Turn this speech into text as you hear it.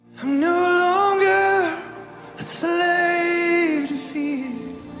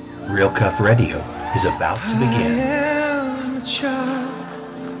Real Cuff Radio is about to begin. I am a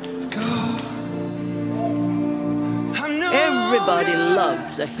child of God. I'm no Everybody longer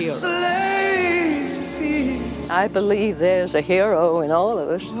loves a a hero. slave to fear. I believe there's a hero in all of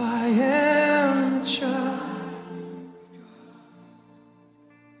us. I am a child.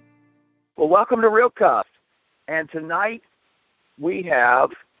 Well, welcome to Real Cuff. And tonight we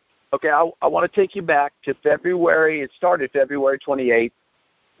have, I want to take you back to February. It started February 28th,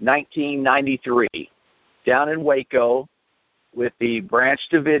 1993, down in Waco with the Branch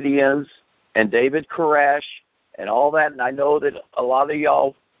Davidians and David Koresh and all that. And I know that a lot of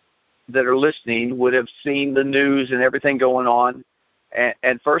y'all that are listening would have seen the news and everything going on.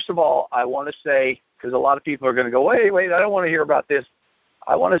 And first of all, I want to say, because a lot of people are going to go, wait, I don't want to hear about this.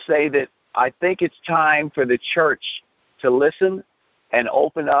 I want to say that I think it's time for the church to listen and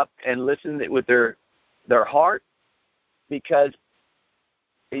open up and listen with their heart, because,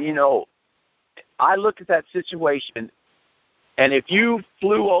 you know, I look at that situation, and if you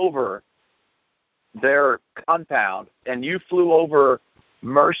flew over their compound and you flew over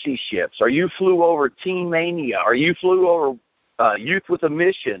Mercy Ships, or you flew over Teen Mania, or you flew over Youth with a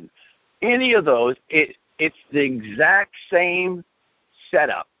Mission, any of those, it's the exact same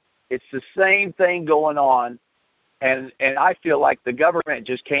setup. It's the same thing going on, and I feel like the government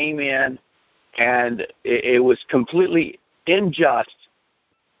just came in, and it was completely unjust.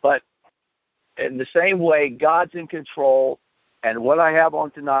 But in the same way, God's in control. And what I have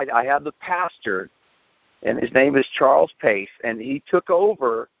on tonight, I have the pastor, and his name is Charles Pace, and he took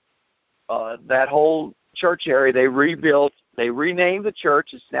over that whole church area. They rebuilt, they renamed the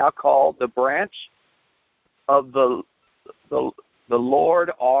church. It's now called the Branch of the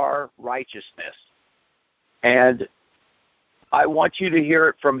Lord Our Righteousness. And I want you to hear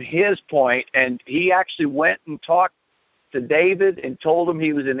it from his point. And he actually went and talked to David and told him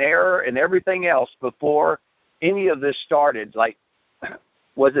he was in error and everything else before any of this started. Like,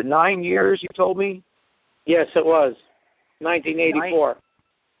 was it 9 years, you told me? Yes, it was. 1984.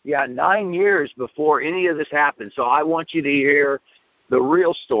 9 years before any of this happened. So I want you to hear the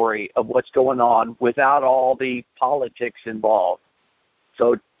real story of what's going on without all the politics involved.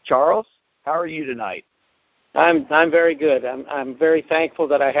 So, Charles, how are you tonight? I'm very good. I'm very thankful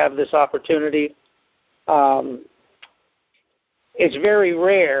that I have this opportunity. It's very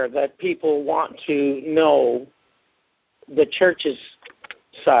rare that people want to know the church's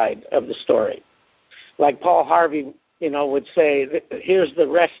side of the story. Like Paul Harvey, would say, here's the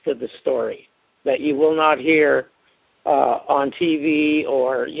rest of the story that you will not hear on TV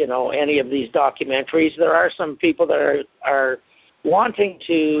or, any of these documentaries. There are some people that are wanting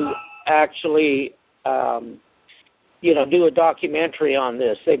to actually, do a documentary on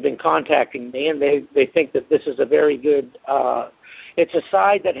this. They've been contacting me, and they think that this is a very good, it's a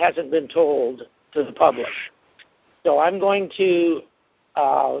side that hasn't been told to the public. So I'm going to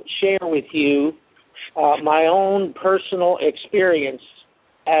share with you my own personal experience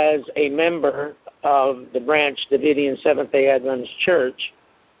as a member of the Branch Davidian Seventh-day Adventist Church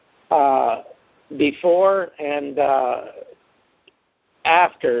before and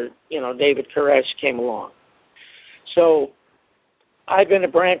after, David Koresh came along. So I've been a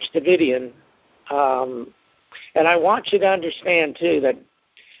Branch Davidian, and I want you to understand, too, that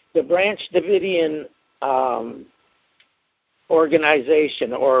the Branch Davidian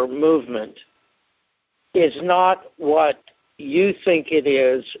organization or movement is not what you think it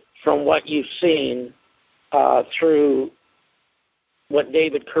is from what you've seen through what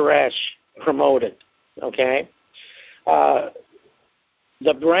David Koresh promoted, okay?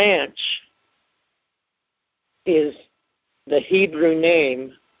 The branch is the Hebrew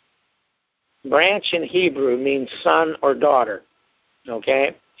name. Branch in Hebrew means son or daughter,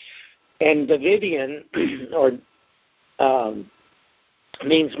 okay? And Davidian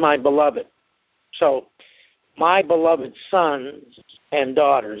means my beloved. So my beloved sons and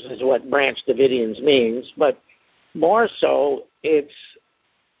daughters is what Branch Davidians means, but more so it's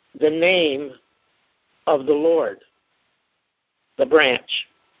the name of the Lord, the branch.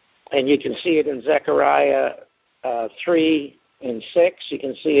 And you can see it in Zechariah 3 and 6. You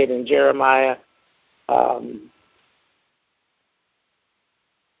can see it in Jeremiah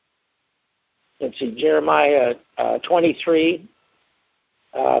 23,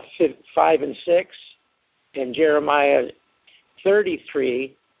 5 and 6, and Jeremiah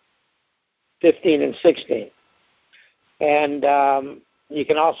 33, 15 and 16. And you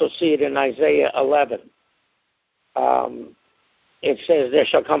can also see it in Isaiah 11. It says, there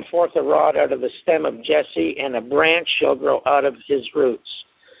shall come forth a rod out of the stem of Jesse, and a branch shall grow out of his roots.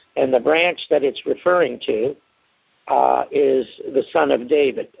 And the branch that it's referring to is the son of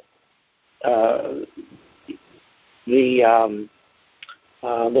David. the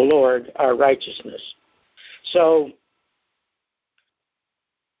Lord, our righteousness. So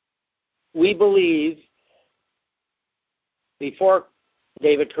we believe, before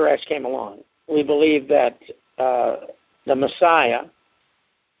David Koresh came along, we believe that the Messiah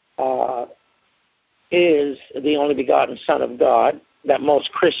is the only begotten Son of God, that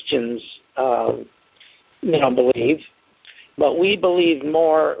most Christians believe. But we believe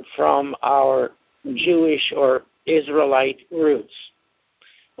more from our Jewish or Israelite roots.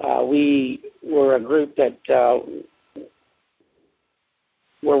 We were a group that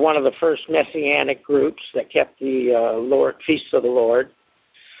were one of the first Messianic groups that kept the Feasts of the Lord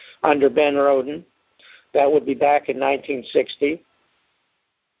under Ben Roden. That would be back in 1960.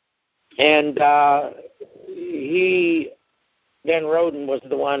 And Ben Roden was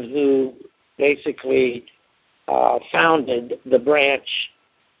the one who basically founded the branch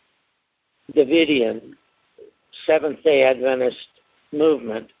Davidian Seventh-day Adventist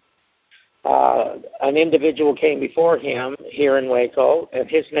movement. An individual came before him here in Waco, and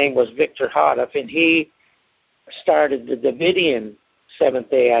his name was Victor Hodoff, and he started the Davidian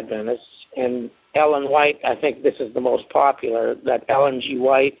Seventh-day Adventists. And Ellen White, I think this is the most popular, that Ellen G.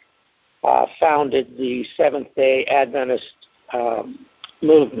 White founded the Seventh-day Adventist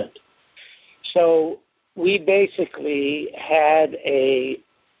movement. So we basically had an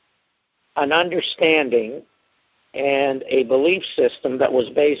understanding and a belief system that was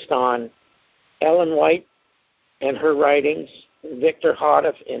based on Ellen White and her writings, Victor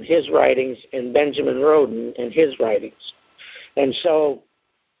Hodoff and his writings, and Benjamin Roden and his writings. And so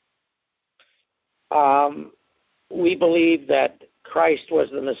we believe that Christ was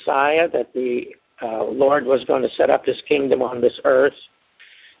the Messiah, that the Lord was going to set up his kingdom on this earth,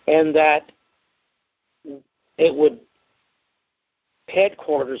 and that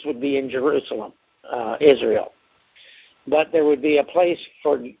headquarters would be in Jerusalem, Israel. But there would be a place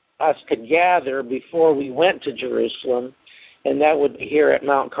for us to gather before we went to Jerusalem, and that would be here at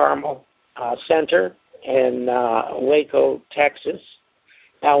Mount Carmel Center in Waco, Texas.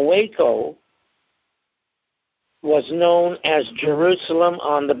 Now, Waco was known as Jerusalem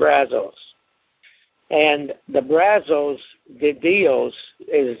on the Brazos. And the Brazos de Dios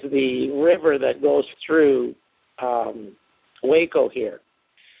is the river that goes through Waco here.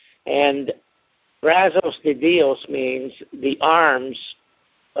 And Brazos de Dios means the arms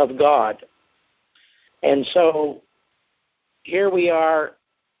of God. And so here we are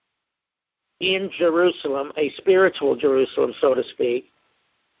in Jerusalem, a spiritual Jerusalem, so to speak,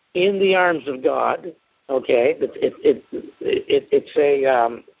 in the arms of God. Okay, it's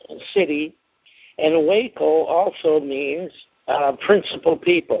a city. And Waco also means principal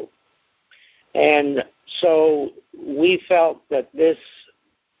people. And so we felt that this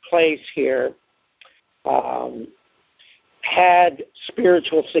place here had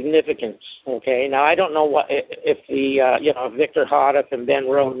spiritual significance. Okay, now I don't know if Victor Hodoff and Ben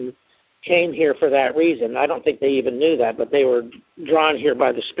Roden came here for that reason. I don't think they even knew that, but they were drawn here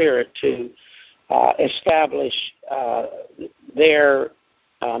by the Spirit to establish their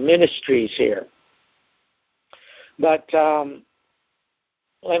ministries here. But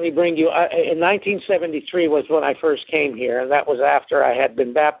let me bring you, in 1973 was when I first came here, and that was after I had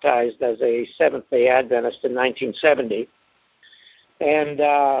been baptized as a Seventh-day Adventist in 1970. And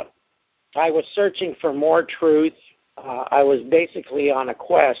I was searching for more truth. I was basically on a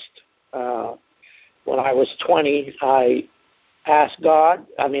quest. When I was 20, I asked God.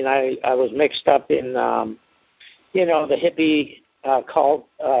 I mean, I was mixed up in, the hippie cult,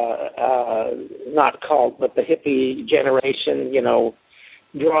 not cult, but the hippie generation,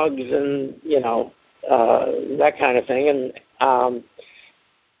 drugs and, that kind of thing. And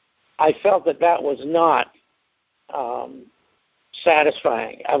I felt that was not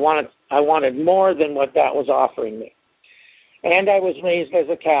satisfying. I wanted more than what that was offering me. And I was raised as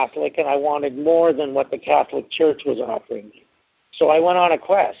a Catholic, and I wanted more than what the Catholic Church was offering me. So I went on a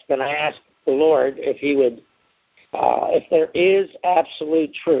quest, and I asked the Lord if he would, if there is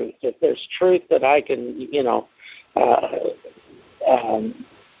absolute truth, if there's truth that I can,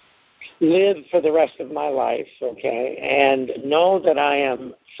 live for the rest of my life, okay, and know that I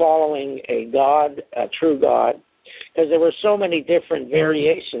am following a God, a true God, because there were so many different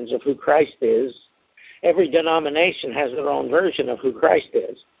variations of who Christ is. Every denomination has their own version of who Christ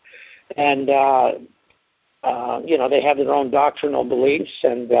is. And, they have their own doctrinal beliefs,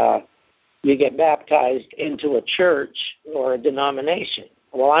 and you get baptized into a church or a denomination.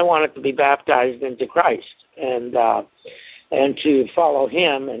 Well, I wanted to be baptized into Christ and to follow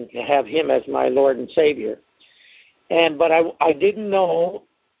him and have him as my Lord and Savior. But I didn't know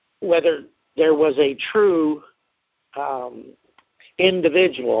whether there was a true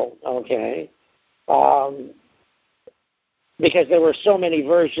individual, okay, because there were so many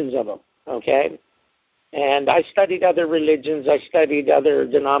versions of him, okay. And I studied other religions, I studied other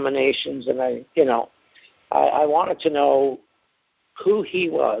denominations, and I wanted to know who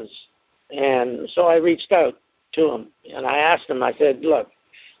he was. And so I reached out to him, and I asked him, I said, look,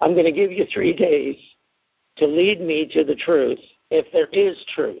 I'm going to give you 3 days to lead me to the truth, if there is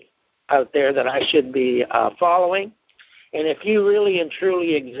truth out there that I should be following. And if you really and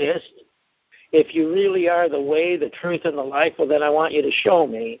truly exist, if you really are the way, the truth, and the life, well, then I want you to show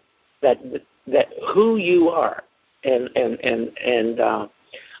me that who you are. And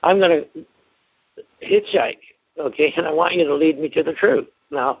I'm going to hitchhike, okay, and I want you to lead me to the truth.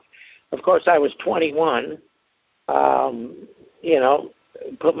 Now, of course, I was 21,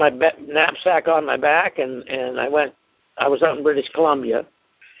 put my knapsack on my back, and I was out in British Columbia,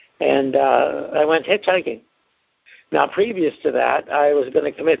 and I went hitchhiking. Now, previous to that, I was going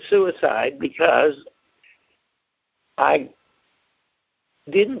to commit suicide because I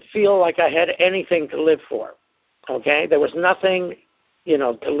didn't feel like I had anything to live for, okay? There was nothing,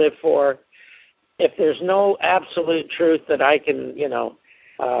 to live for. If there's no absolute truth that I can,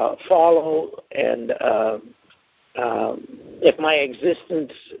 follow, and if my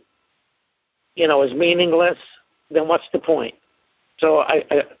existence, is meaningless, then what's the point? So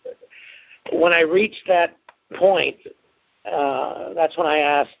when I reached that point, that's when I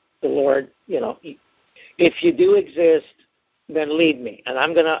asked the Lord, if you do exist, then lead me, and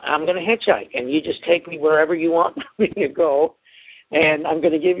I'm gonna hitchhike, and you just take me wherever you want me to go, and I'm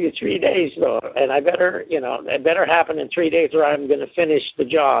gonna give you 3 days though, and it better happen in 3 days, or I'm gonna finish the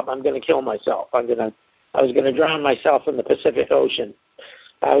job. I'm gonna kill myself. I was gonna drown myself in the Pacific Ocean,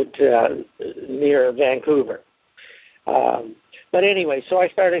 out near Vancouver. But anyway, so I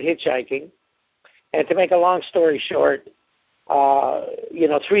started hitchhiking. And to make a long story short,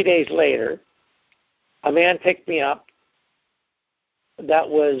 3 days later, a man picked me up.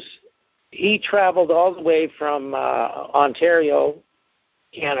 He traveled all the way from Ontario,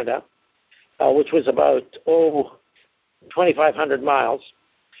 Canada, which was about 2,500 miles,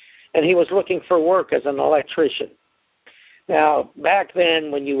 and he was looking for work as an electrician. Now, back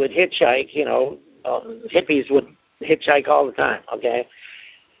then, when you would hitchhike, hippies would hitchhike all the time, okay?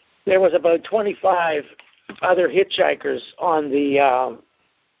 There was about 25 other hitchhikers on the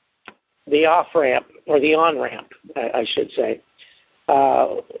off-ramp, or the on-ramp, I should say,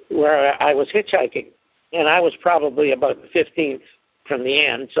 where I was hitchhiking. And I was probably about the 15th from the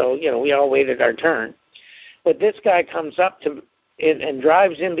end, so, we all waited our turn. But this guy comes up to and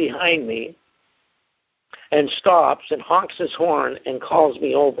drives in behind me and stops and honks his horn and calls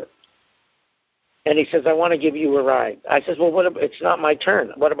me over. And he says, I want to give you a ride. I says, well, it's not my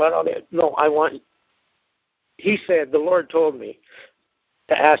turn. What about all that? No, he said, the Lord told me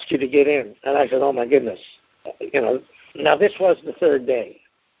to ask you to get in. And I said, oh, my goodness. Now this was the third day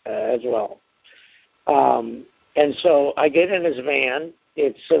as well. And so I get in his van.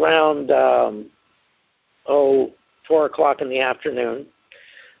 It's around, 4 o'clock in the afternoon.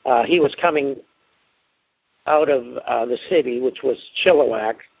 He was coming out of the city, which was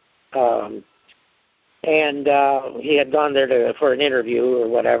Chilliwack. And he had gone there for an interview or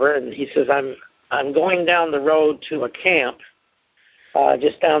whatever, and he says, I'm going down the road to a camp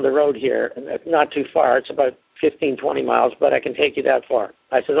just down the road here, not too far. It's about 15, 20 miles, but I can take you that far.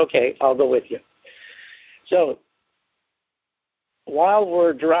 I said, okay, I'll go with you. So while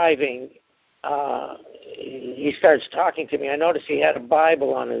we're driving, he starts talking to me. I noticed he had a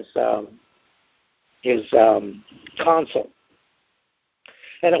Bible on his console.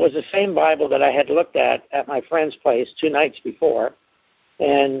 And it was the same Bible that I had looked at my friend's place 2 nights before,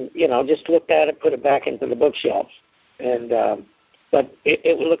 and just looked at it, put it back into the bookshelf, and but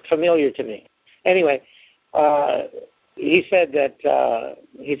it looked familiar to me. Anyway, he said that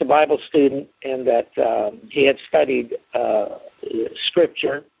he's a Bible student and that he had studied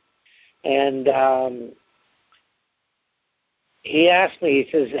Scripture, and he asked me. He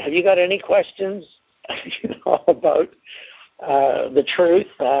says, "Have you got any questions, about?" The truth,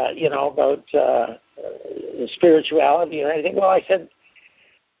 about spirituality or anything. Well, I said,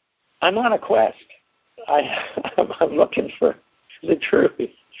 I'm on a quest. I'm looking for the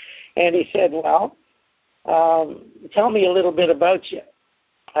truth. And he said, well, tell me a little bit about you.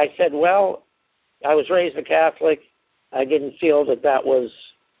 I said, well, I was raised a Catholic. I didn't feel that was,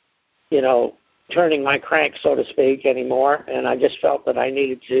 turning my crank, so to speak, anymore. And I just felt that I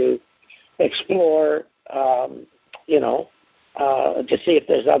needed to explore, to see if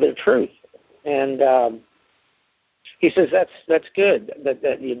there's other truth. And he says, that's good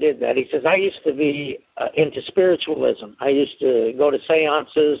that you did that. He says, I used to be into spiritualism. I used to go to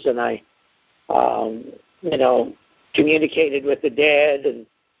seances, and I, communicated with the dead. And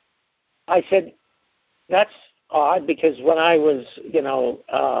I said, that's odd, because when I was,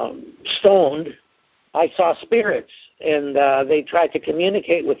 stoned, I saw spirits, and they tried to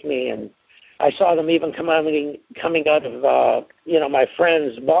communicate with me, and I saw them even coming out of, my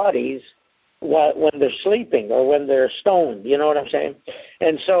friends' bodies when they're sleeping or when they're stoned. You know what I'm saying?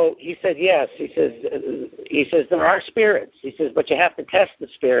 And so he said, yes. He says there are spirits. He says, but you have to test the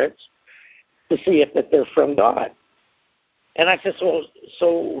spirits to see if that they're from God. And I said, so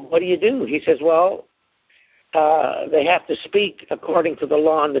what do you do? He says, well, they have to speak according to the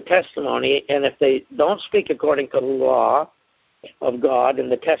law and the testimony, and if they don't speak according to the law of God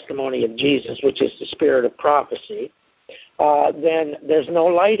and the testimony of Jesus, which is the spirit of prophecy, then there's no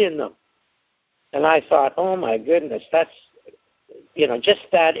light in them. And I thought, oh my goodness, that's, just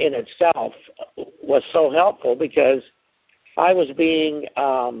that in itself was so helpful, because I was being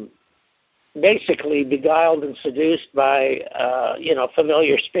basically beguiled and seduced by,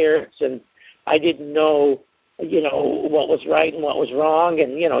 familiar spirits, and I didn't know, what was right and what was wrong,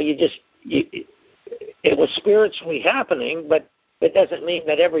 and, it was spiritually happening, but it doesn't mean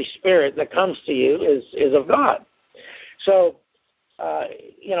that every spirit that comes to you is of God. So,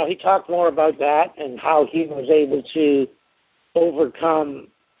 he talked more about that and how he was able to overcome,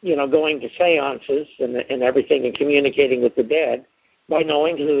 going to seances and everything and communicating with the dead by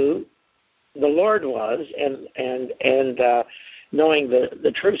knowing who the Lord was and knowing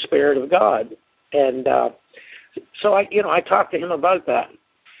the true Spirit of God. And so I talked to him about that.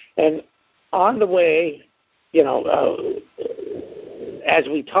 And on the way, as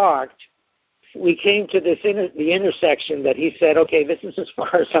we talked, we came to the intersection that he said, okay, this is as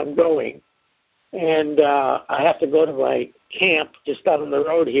far as I'm going, and I have to go to my camp just down the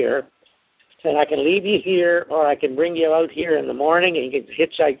road here, and I can leave you here, or I can bring you out here in the morning, and you can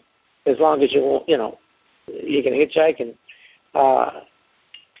hitchhike as long as you want, you can hitchhike, and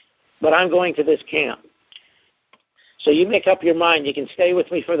but I'm going to this camp. So you make up your mind. You can stay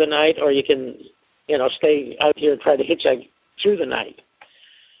with me for the night, or you can, stay out here and try to hitchhike through the night.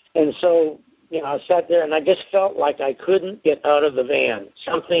 And so, I sat there, and I just felt like I couldn't get out of the van.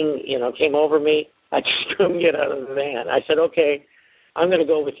 Something, came over me. I just couldn't get out of the van. I said, okay, I'm going to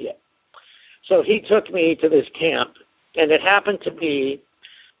go with you. So he took me to this camp, and it happened to be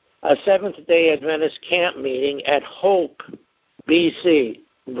a Seventh-day Adventist camp meeting at Hope, BC,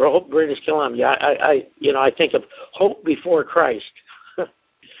 Hope, British Columbia. I think of Hope before Christ.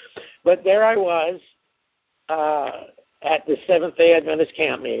 But there I was at the Seventh-day Adventist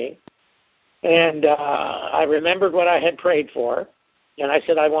camp meeting, and I remembered what I had prayed for, and I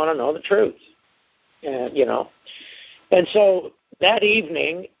said, I want to know the truth, and And so that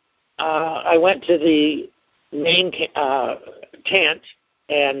evening, I went to the main tent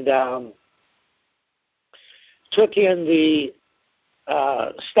and took in the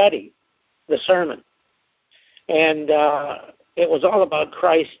study, the sermon, and it was all about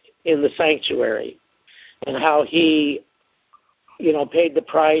Christ in the sanctuary and how he, paid the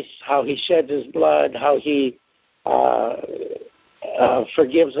price, how he shed his blood, how he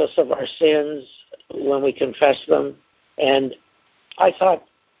forgives us of our sins when we confess them. And I thought,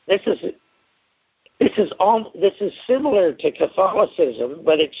 this is similar to Catholicism,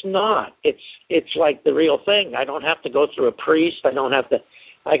 but it's not. It's like the real thing. I don't have to go through a priest. I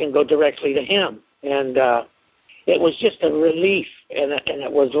can go directly to him. And it was just a relief, and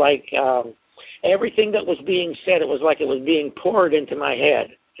it was like everything that was being said, it was like it was being poured into my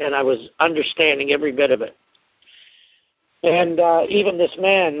head, and I was understanding every bit of it. And even this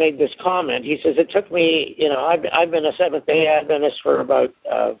man made this comment. He says, it took me, I've been a Seventh-day Adventist for about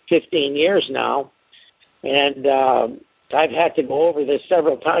 15 years now, and I've had to go over this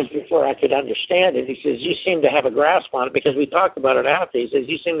several times before I could understand it. He says, you seem to have a grasp on it, because we talked about it after. He says,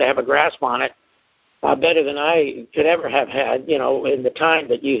 you seem to have a grasp on it better than I could ever have had, in the time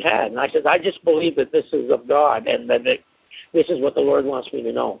that you had. And I said, I just believe that this is of God, and that this is what the Lord wants me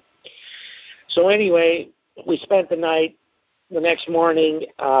to know. So anyway, we spent the night. The next morning,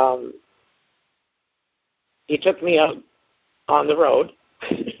 he took me out on the road,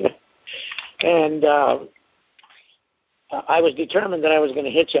 and I was determined that I was going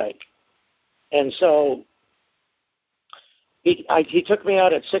to hitchhike. And so he took me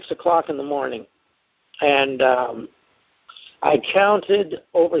out at 6 o'clock in the morning, and I counted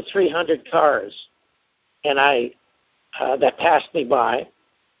over 300 cars, and that passed me by,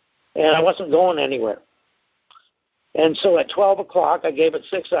 and I wasn't going anywhere. And so at 12 o'clock, I gave it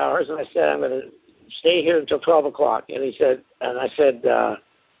 6 hours, and I said, I'm going to stay here until 12 o'clock. And I said,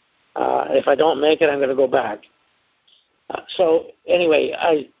 if I don't make it, I'm going to go back. So anyway,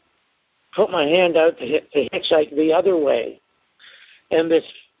 I put my hand out to hitchhike the other way. And this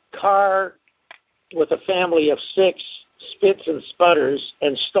car with a family of 6 spits and sputters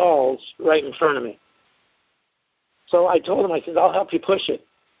and stalls right in front of me. So I told him, I said, I'll help you push it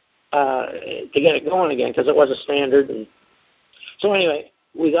to get it going again, because it was a standard. And so anyway,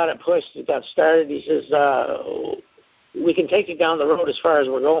 we got it pushed. It got started. He says, we can take you down the road as far as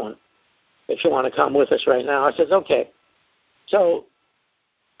we're going if you want to come with us right now. I says, okay. So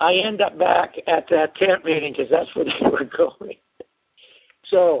I end up back at that tent meeting because that's where they were going.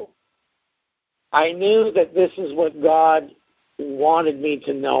 So I knew that this is what God wanted me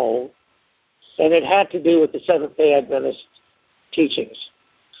to know, and it had to do with the Seventh-day Adventist teachings.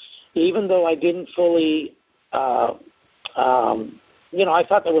 Even though I didn't fully, I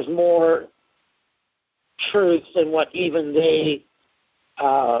thought there was more truth than what even they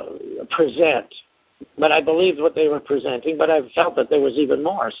present. But I believed what they were presenting, but I felt that there was even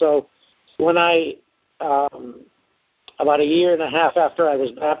more. So when I, about a year and a half after I was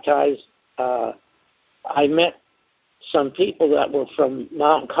baptized, I met some people that were from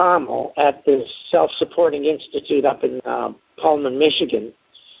Mount Carmel at this self-supporting institute up in Pullman, Michigan,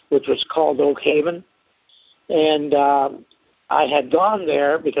 which was called Oak Haven. And I had gone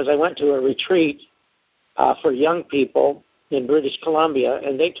there because I went to a retreat for young people in British Columbia,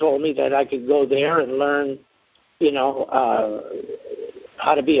 and they told me that I could go there and learn,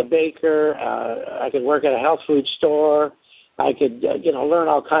 how to be a baker. I could work at a health food store. I could, learn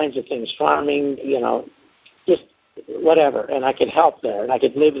all kinds of things, farming, just whatever, and I could help there, and I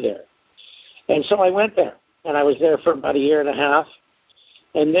could live there. And so I went there, and I was there for about a year and a half.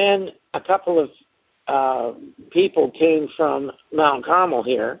 And then a couple of people came from Mount Carmel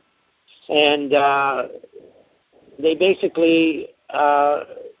here, and they basically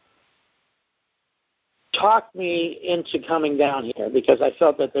talked me into coming down here because I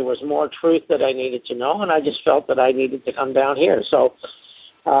felt that there was more truth that I needed to know, and I just felt that I needed to come down here. So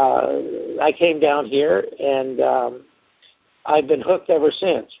I came down here, and I've been hooked ever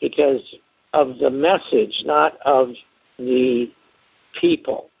since because of the message, not of the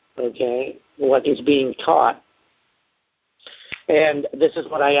people, okay, what is being taught. And this is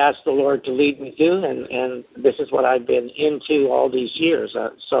what I asked the Lord to lead me to, and this is what I've been into all these years.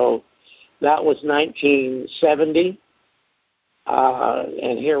 So that was 1970,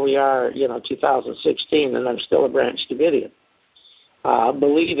 and here we are, 2016, and I'm still a Branch Davidian,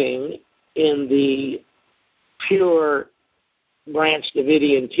 believing in the pure Branch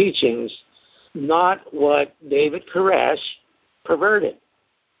Davidian teachings, not what David Koresh perverted.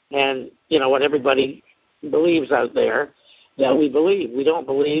 And, what everybody believes out there that we believe. We don't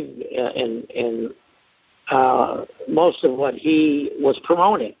believe in most of what he was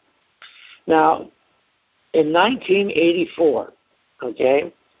promoting. Now, in 1984,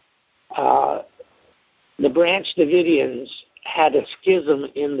 the Branch Davidians had a schism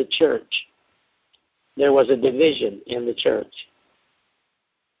in the church. There was a division in the church.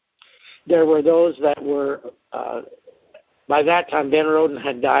 There were those that were, by that time, Ben Roden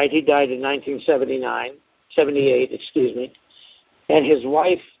had died. He died in 1978, and his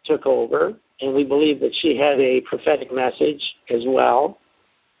wife took over, and we believe that she had a prophetic message as well,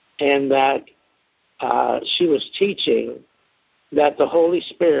 and that she was teaching that the Holy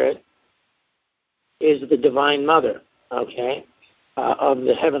Spirit is the divine mother, of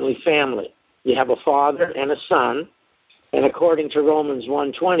the heavenly family. You have a father and a son, and according to Romans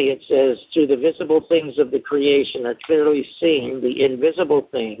 1:20, it says, through the visible things of the creation are clearly seen the invisible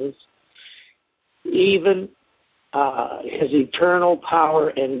things, even his eternal power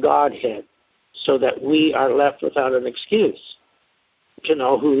and Godhead, so that we are left without an excuse to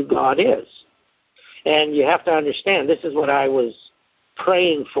know who God is. And you have to understand, this is what I was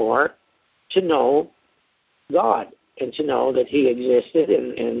praying for, to know God and to know that he existed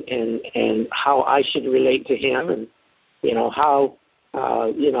and how I should relate to him, and how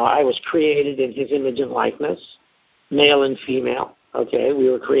I was created in his image and likeness, male and female. We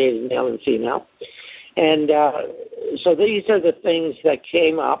were created male and female. And so these are the things that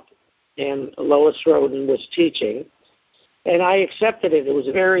came up, and Lois Roden was teaching, and I accepted it. It was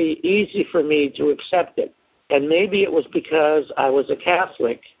very easy for me to accept it. And maybe it was because I was a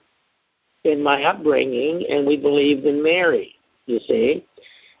Catholic in my upbringing, and we believed in Mary, you see.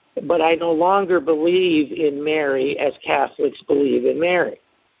 But I no longer believe in Mary as Catholics believe in Mary.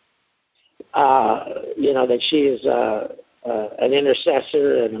 That she is an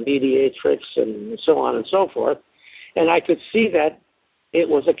intercessor and a mediatrix and so on and so forth. And I could see that it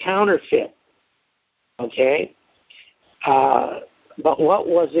was a counterfeit. Okay? But what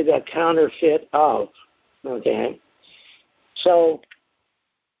was it a counterfeit of? Okay? So,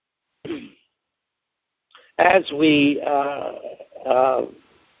 as we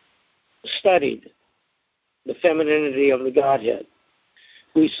studied the femininity of the Godhead,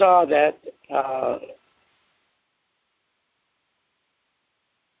 we saw that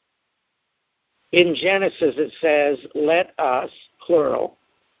in Genesis it says, let us, plural,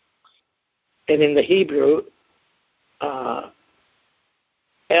 and in the Hebrew,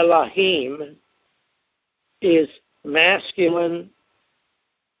 Elohim is masculine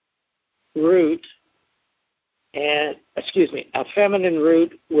root, and, a feminine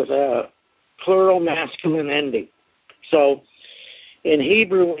root with a plural masculine ending. So in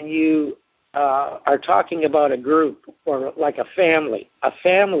Hebrew, when you are talking about a group or like a family,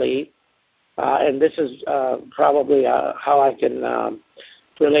 and this is probably how I can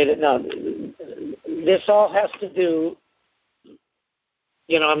relate it now. This all has to do,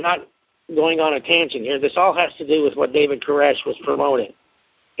 I'm not going on a tangent here. This all has to do with what David Koresh was promoting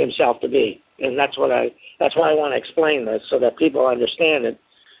himself to be. And that's why I want to explain this, so that people understand it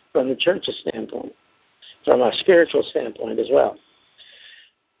from the church's standpoint, from a spiritual standpoint as well.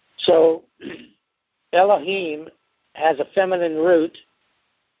 So Elohim has a feminine root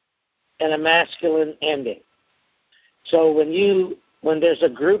and a masculine ending. So when there's a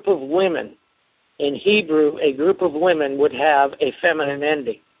group of women, in Hebrew, a group of women would have a feminine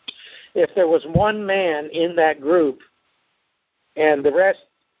ending. If there was one man in that group and the rest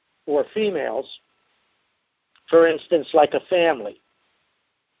were females, for instance, like a family,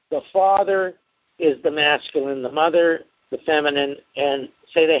 the father is the masculine, the mother the feminine, and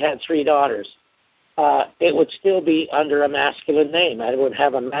say they had 3 daughters, it would still be under a masculine name. I would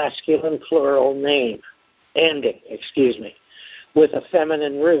have a masculine plural name, ending, with a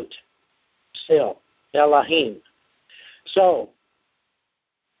feminine root, still, Elohim. So,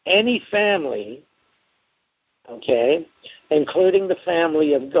 any family, including the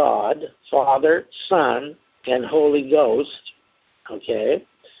family of God, Father, Son, and Holy Ghost,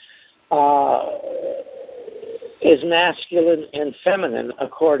 is masculine and feminine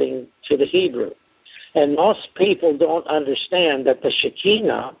according to the Hebrew. And most people don't understand that the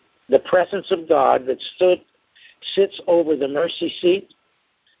Shekinah, the presence of God that sits over the mercy seat,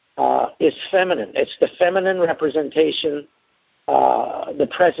 is feminine. It's the feminine representation, the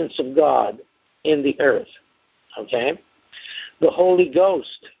presence of God in the earth. The Holy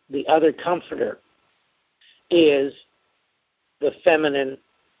Ghost, the other comforter, is the feminine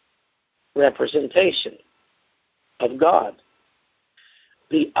representation of God.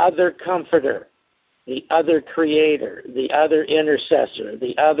 The other comforter, the other creator, the other intercessor,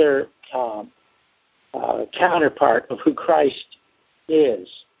 the other counterpart of who Christ is.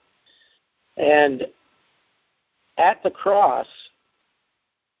 And at the cross,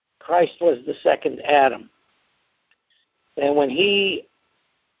 Christ was the second Adam. And when he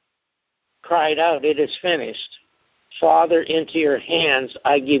cried out, "It is finished," "Father, into your hands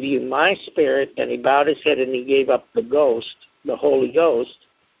I give you my spirit," and he bowed his head and he gave up the ghost, the Holy Ghost.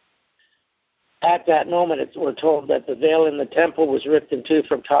 At that moment, we're told that the veil in the temple was ripped in two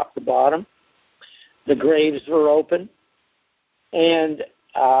from top to bottom. The graves were open, and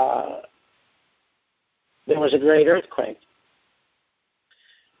there was a great earthquake.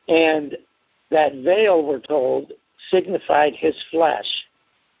 And that veil, we're told, signified his flesh.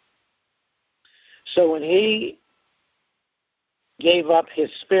 So when he gave up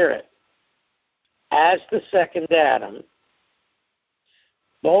his spirit as the second Adam,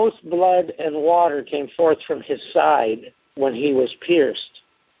 both blood and water came forth from his side when he was pierced.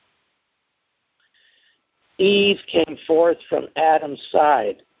 Eve came forth from Adam's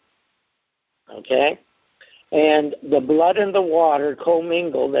side. And the blood and the water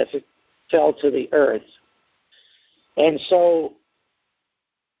commingled as it fell to the earth. And so,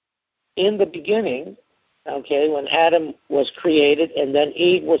 in the beginning, when Adam was created and then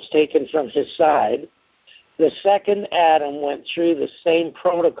Eve was taken from his side, the second Adam went through the same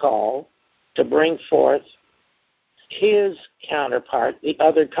protocol to bring forth his counterpart, the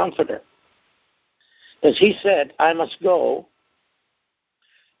other comforter. As he said, "I must go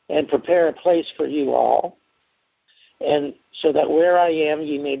and prepare a place for you all, and so that where I am,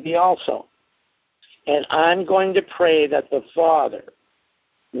 ye may be also. And I'm going to pray that the Father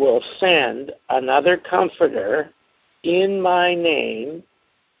will send another comforter in my name,"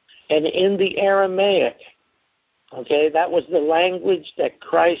 and in the Aramaic, that was the language that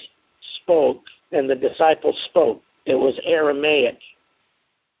Christ spoke and the disciples spoke. It was Aramaic.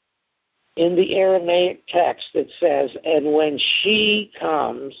 In the Aramaic text, it says, "And when she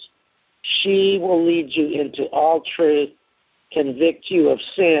comes, She will lead you into all truth, convict you of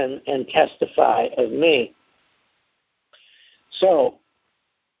sin, and testify of me. So,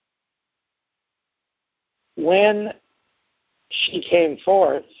 when she came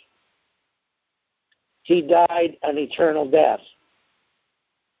forth, he died an eternal death.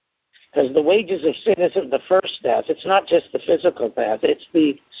 Because the wages of sin isn't the first death. It's not just the physical death. It's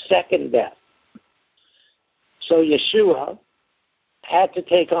the second death. So Yeshua had to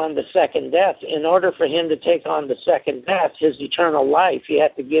take on the second death. In order for him to take on the second death, his eternal life, he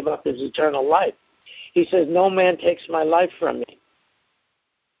had to give up his eternal life. He says, no man takes my life from me.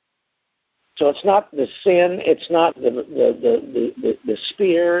 So it's not the sin, it's not the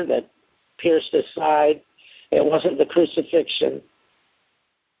spear that pierced his side. It wasn't the crucifixion.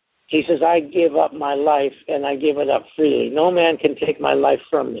 He says, I give up my life and I give it up freely. No man can take my life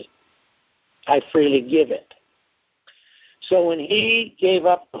from me. I freely give it. So when he gave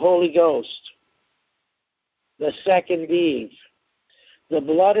up the Holy Ghost, the second Eve, the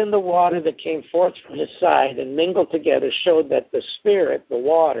blood and the water that came forth from his side and mingled together showed that the Spirit, the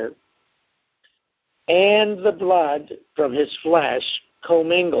water, and the blood from his flesh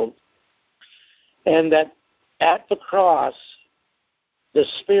commingled. And that at the cross, the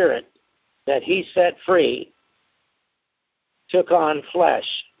Spirit that he set free took on flesh,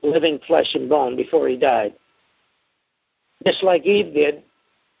 living flesh and bone before he died. Just like Eve did,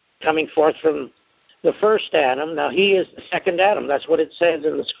 coming forth from the first Adam. Now he is the second Adam. That's what it says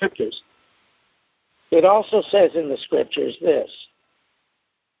in the Scriptures. It also says in the Scriptures this.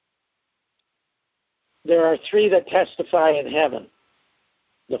 There are three that testify in heaven,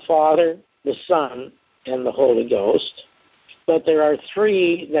 the Father, the Son, and the Holy Ghost. But there are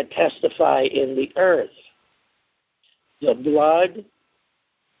three that testify in the earth, the blood,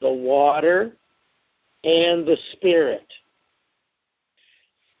 the water, and the Spirit.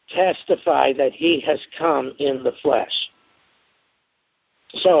 Testify that he has come in the flesh.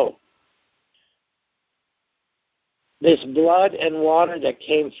 So, this blood and water that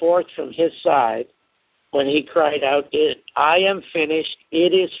came forth from his side, when he cried out, I am finished,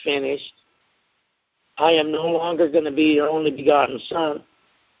 it is finished, I am no longer going to be your only begotten Son.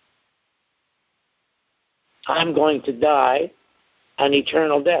 I'm going to die an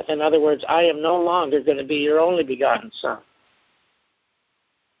eternal death. In other words, I am no longer going to be your only begotten Son.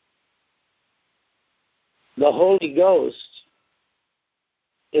 The Holy Ghost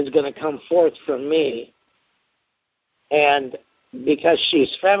is going to come forth from me, and because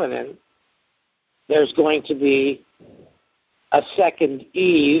she's feminine, there's going to be a second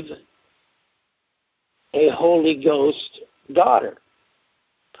Eve, a Holy Ghost daughter.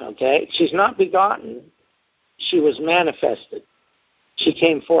 Okay? She's not begotten. She was manifested. She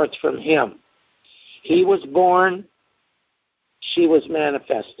came forth from him. He was born. She was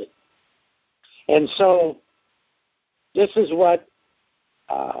manifested. And so this is what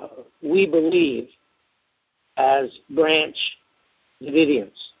we believe as branch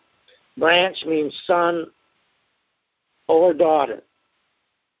Davidians. Branch means son or daughter.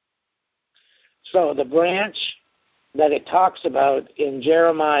 So the branch that it talks about in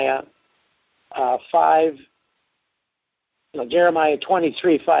Jeremiah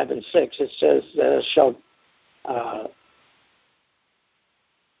 23, 5, and 6, it says,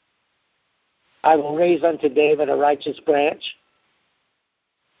 I will raise unto David a righteous branch,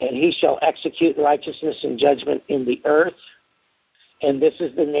 and he shall execute righteousness and judgment in the earth. And this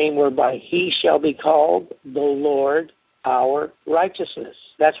is the name whereby he shall be called the Lord our righteousness.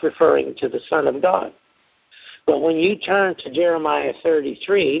 That's referring to the Son of God. But when you turn to Jeremiah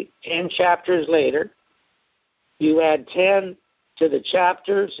 33, 10 chapters later, you add 10 to the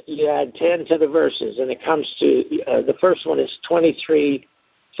chapters, you add 10 to the verses, and it comes to, the first one is 23,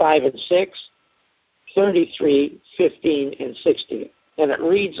 5 and 6, 33, 15, and 16. And it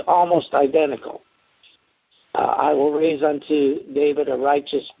reads almost identical. I will raise unto David a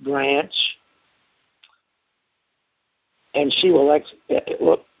righteous branch, and she will execute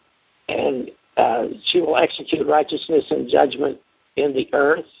righteousness and judgment in the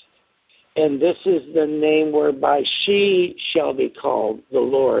earth. And this is the name whereby she shall be called the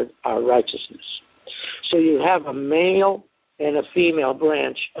Lord our righteousness. So you have a male and a female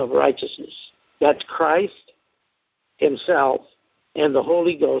branch of righteousness. That's Christ himself and the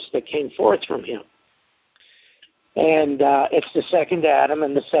Holy Ghost that came forth from him. And it's the second Adam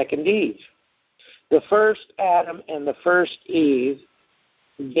and the second Eve. The first Adam and the first Eve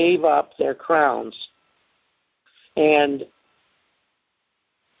gave up their crowns, and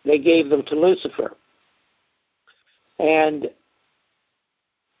they gave them to Lucifer. And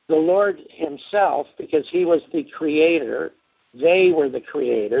the Lord himself, because he was the creator they were the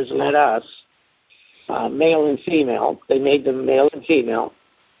creators, not us, male and female. They made them male and female.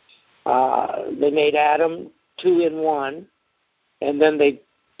 They made Adam 2 in 1, and then they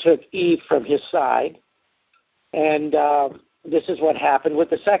took Eve from his side. And this is what happened with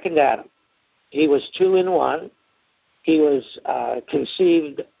the second Adam. He was 2 in 1. He was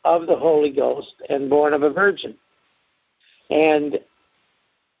conceived of the Holy Ghost and born of a virgin. And,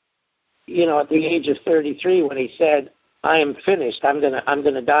 you know, at the age of 33, when he said, I am finished, I'm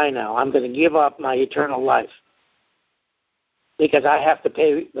gonna die now. I'm going to give up my eternal life because I have to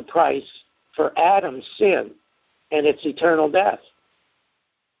pay the price for Adam's sin and its eternal death.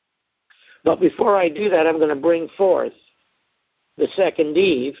 But before I do that, I'm going to bring forth the second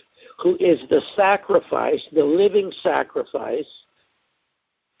Eve, who is the sacrifice, the living sacrifice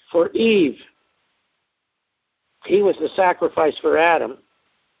for Eve. He was the sacrifice for Adam,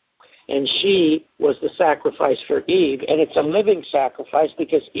 and she was the sacrifice for Eve. And it's a living sacrifice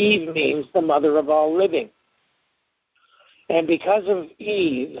because Eve means the mother of all living. And because of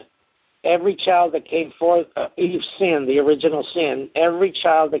Eve, every child that came forth, Eve's sin, the original sin, every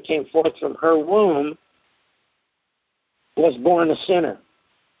child that came forth from her womb was born a sinner.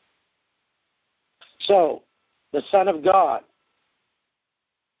 So, the Son of God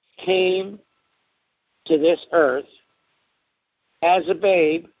came to this earth as a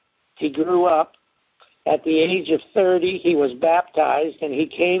babe. He grew up. At the age of 30, he was baptized, and he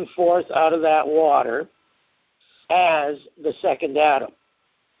came forth out of that water as the second Adam.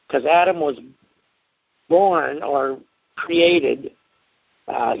 Because Adam was born or created,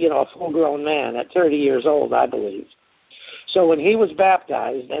 a full-grown man at 30 years old, I believe. So when he was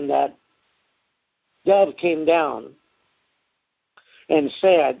baptized and that dove came down and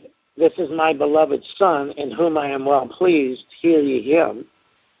said, this is my beloved Son, in whom I am well pleased, hear ye him.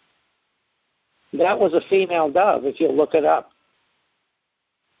 That was a female dove, if you look it up.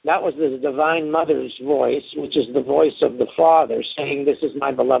 That was the Divine Mother's voice, which is the voice of the Father, saying, this is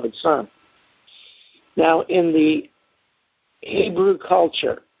my beloved Son. Now, in the Hebrew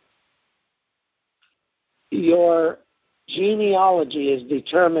culture, your genealogy is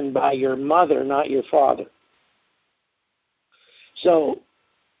determined by your mother, not your father. So,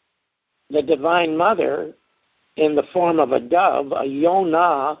 the Divine Mother, in the form of a dove, a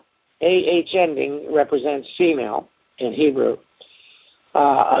Yonah, A-H ending, represents female in Hebrew.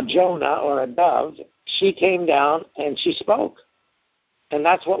 A Jonah or a dove, she came down and she spoke. And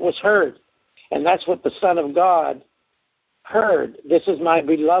that's what was heard. And that's what the Son of God heard. This is my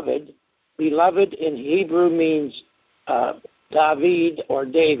beloved. Beloved in Hebrew means David or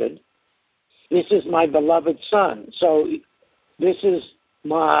David. This is my beloved Son. So this is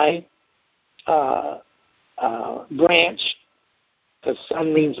my branch, because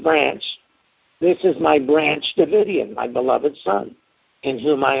son means branch. This is my branch Davidian, my beloved Son, in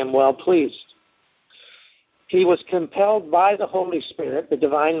whom I am well pleased. He was compelled by the Holy Spirit, the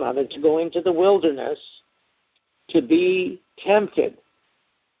Divine Mother, to go into the wilderness to be tempted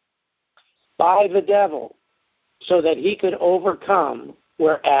by the devil so that he could overcome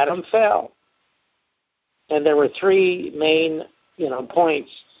where Adam fell. And there were three main,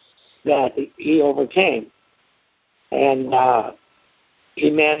 points that he overcame. And he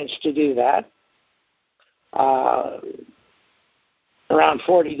managed to do that. Around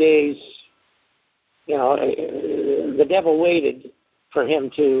 40 days, the devil waited for him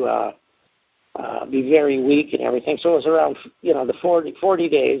to be very weak and everything. So it was around, the 40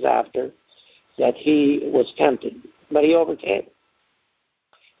 days after that he was tempted. But he overcame.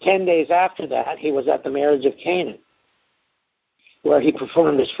 10 days after that, he was at the marriage of Canaan, where he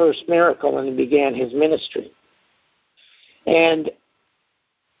performed his first miracle and he began his ministry. And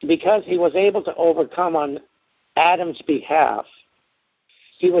because he was able to overcome on Adam's behalf,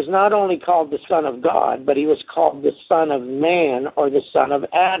 he was not only called the Son of God, but he was called the Son of Man, or the Son of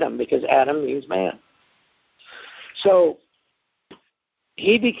Adam, because Adam means man. So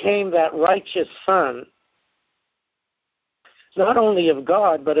he became that righteous son, not only of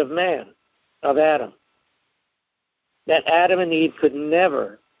God, but of man, of Adam. That Adam and Eve could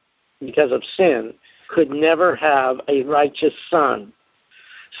never, because of sin, could never have a righteous son.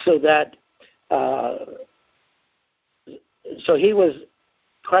 So that,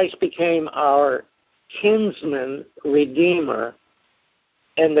 Christ became our kinsman redeemer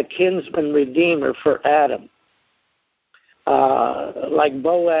and the kinsman redeemer for Adam. Like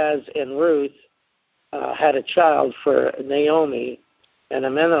Boaz and Ruth had a child for Naomi and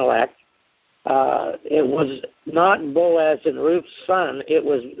Elimelech, it was not Boaz and Ruth's son. It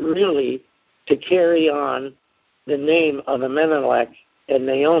was really to carry on the name of Elimelech and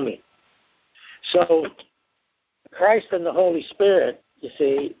Naomi. So Christ and the Holy Spirit, you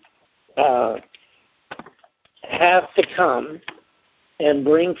see, have to come and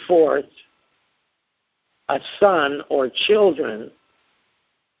bring forth a son or children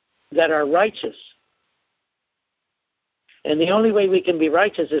that are righteous. And the only way we can be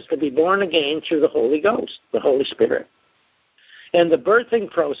righteous is to be born again through the Holy Ghost, the Holy Spirit. And the birthing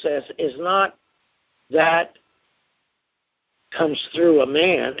process is not that comes through a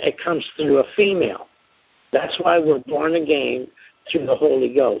man, it comes through a female. That's why we're born again through the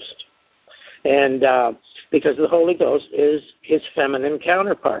Holy Ghost. And because the Holy Ghost is his feminine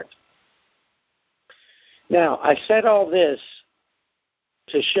counterpart. Now, I said all this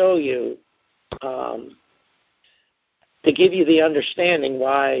to show you, to give you the understanding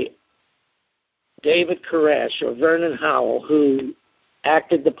why David Koresh, or Vernon Howell, who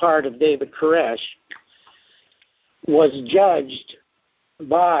acted the part of David Koresh, was judged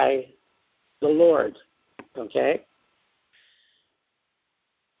by the Lord. Okay?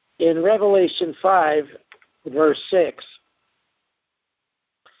 In Revelation 5, verse 6,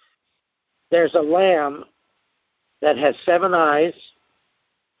 there's a lamb that has 7 eyes,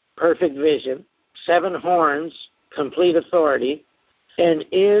 perfect vision, 7 horns, complete authority, and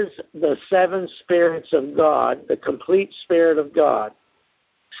is the 7 spirits of God, the complete Spirit of God,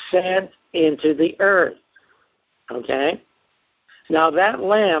 sent into the earth. Okay? Now that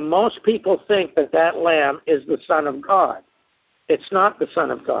lamb, most people think that that lamb is the Son of God. It's not the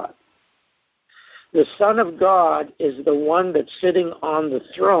Son of God. The Son of God is the one that's sitting on the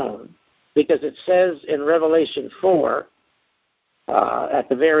throne, because it says in Revelation 4, at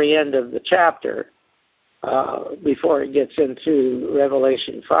the very end of the chapter, before it gets into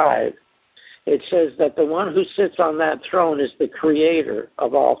Revelation 5, it says that the one who sits on that throne is the creator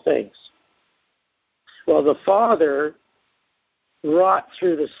of all things. Well, the Father wrought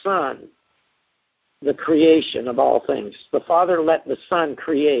through the Son the creation of all things. The Father let the Son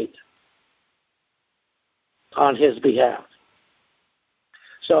create on his behalf.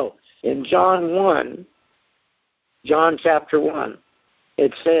 So, in John chapter 1,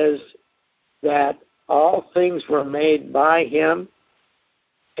 it says that all things were made by him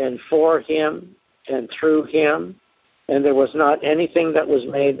and for him and through him, and there was not anything that was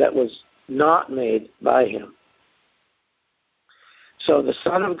made that was not made by him. So the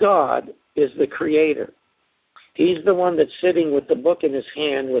Son of God is the creator. He's the one that's sitting with the book in his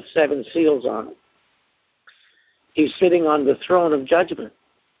hand with 7 seals on it. He's sitting on the throne of judgment.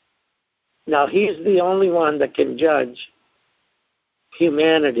 Now, he's the only one that can judge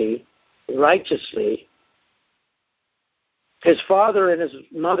humanity righteously. His father and his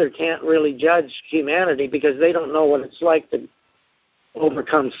mother can't really judge humanity because they don't know what it's like to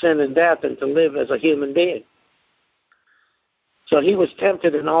overcome sin and death and to live as a human being. So he was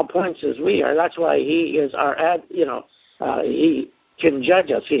tempted in all points as we are. That's why he is he can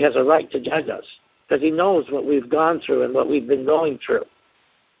judge us. He has a right to judge us because he knows what we've gone through and what we've been going through.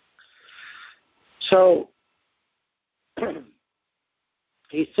 So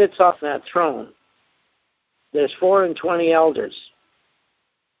he sits off that throne. There's 4 and 20 elders.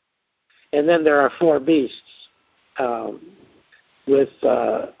 And then there are 4 beasts with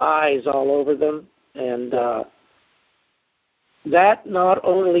eyes all over them. And that not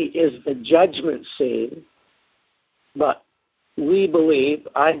only is the judgment scene, but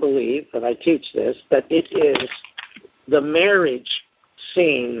I believe, and I teach this, that it is the marriage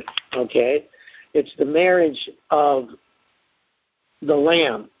scene, okay? It's the marriage of the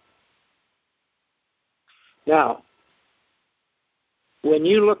Lamb. Now, when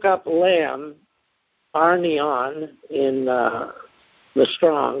you look up Lamb, Arnion, in the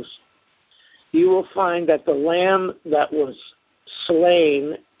Strongs, you will find that the Lamb that was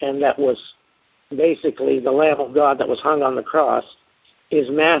slain and that was basically the Lamb of God that was hung on the cross is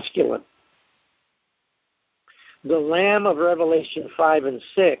masculine. The Lamb of Revelation 5 and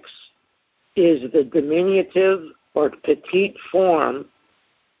 6 is the diminutive or petite form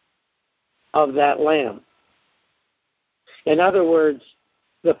of that Lamb. In other words,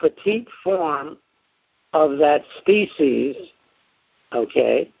 the petite form of that species,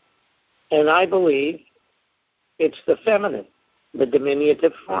 okay, and I believe it's the feminine, the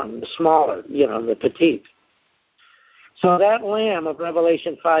diminutive form, the smaller, the petite. So that Lamb of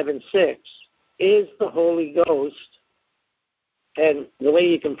Revelation 5 and 6 is the Holy Ghost. And the way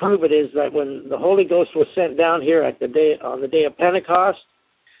you can prove it is that when the Holy Ghost was sent down here on the day of Pentecost,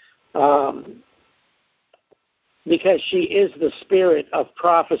 because she is the spirit of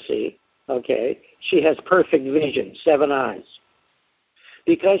prophecy, okay, she has perfect vision, 7 eyes.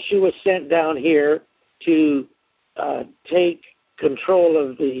 Because she was sent down here to take control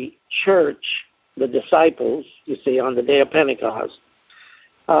of the church, the disciples, you see, on the day of Pentecost,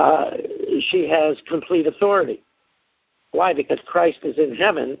 she has complete authority. Why? Because Christ is in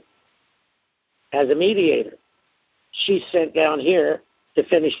heaven as a mediator. She's sent down here to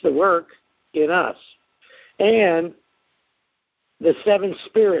finish the work in us. And the seven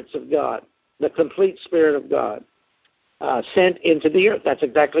spirits of God, the complete Spirit of God, sent into the earth. That's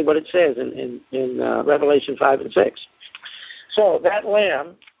exactly what it says in Revelation 5 and 6. So that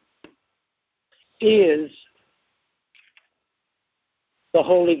Lamb is the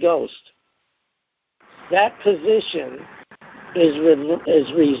Holy Ghost. That position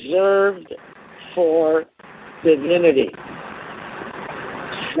is reserved for divinity.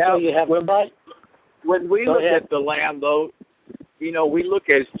 Now, so you have when we look at the Lamb, though, we look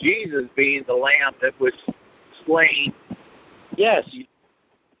at Jesus being the Lamb that was slain. Yes,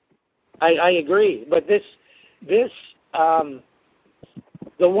 I agree. But this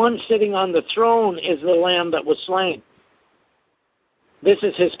the one sitting on the throne is the Lamb that was slain. This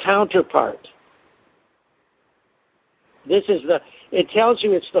is his counterpart. It tells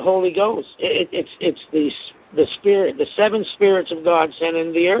you it's the Holy Ghost. It's the Spirit, the seven spirits of God sent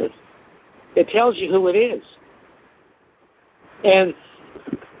in the earth. It tells you who it is. And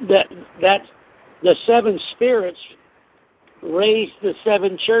that the seven spirits raised the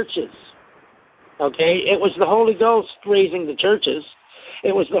seven churches. Okay? It was the Holy Ghost raising the churches.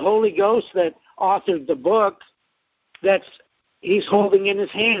 It was the Holy Ghost that authored the book that's he's holding in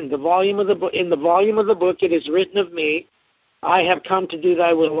his hand. The volume of the book. In the volume of the book, it is written of me, I have come to do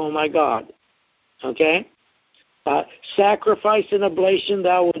thy will, O my God. Okay? Sacrifice and oblation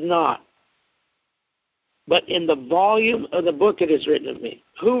thou would not. But in the volume of the book, it is written of me.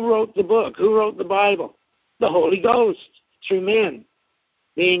 Who wrote the book? Who wrote the Bible? The Holy Ghost, through men,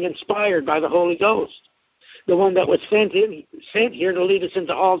 being inspired by the Holy Ghost. The one that was sent here to lead us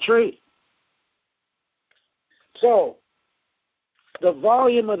into all truth. So, the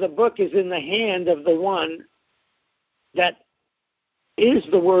volume of the book is in the hand of the one that is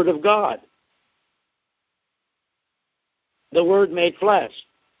the Word of God. The Word made flesh.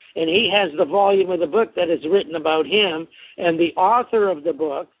 And he has the volume of the book that is written about him, and the author of the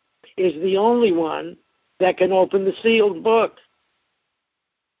book is the only one that can open the sealed book.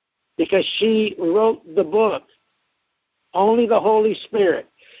 Because she wrote the book. Only the Holy Spirit.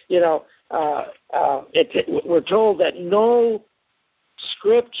 We're told that no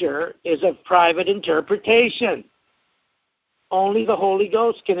Scripture is of private interpretation. Only the Holy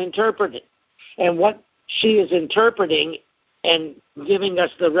Ghost can interpret it. And what she is interpreting and giving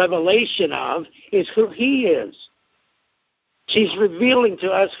us the revelation of is who he is. She's revealing to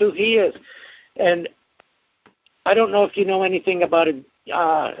us who he is. And I don't know if you know anything about a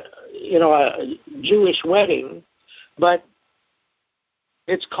Jewish wedding, but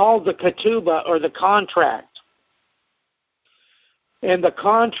it's called the ketubah, or the contract. And the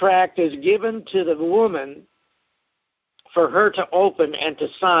contract is given to the woman for her to open and to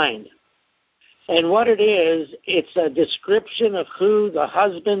sign. And what it is, it's a description of who the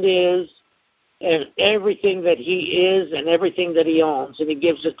husband is and everything that he is and everything that he owns, and he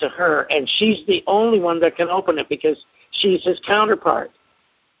gives it to her. And she's the only one that can open it because she's his counterpart.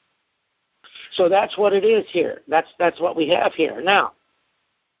 So that's what it is here. That's what we have here. Now,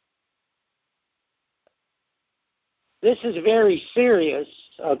 this is very serious,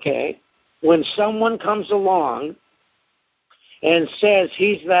 okay, when someone comes along and says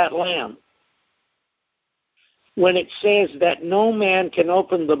he's that Lamb. When it says that no man can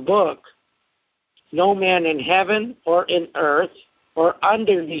open the book, no man in heaven or in earth or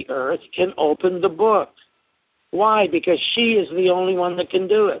under the earth can open the book. Why? Because she is the only one that can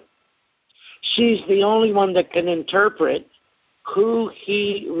do it. She's the only one that can interpret who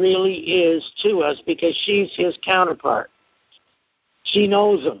he really is to us, because she's his counterpart. She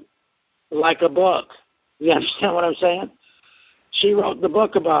knows him like a book. You understand what I'm saying? She wrote the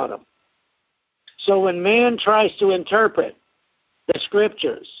book about him. So when man tries to interpret the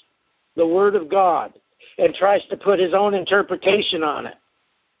Scriptures, the Word of God, and tries to put his own interpretation on it,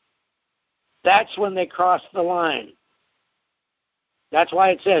 that's when they cross the line. That's why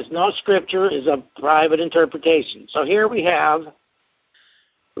it says no Scripture is a private interpretation. So here we have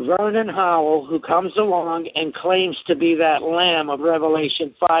Vernon Howell, who comes along and claims to be that Lamb of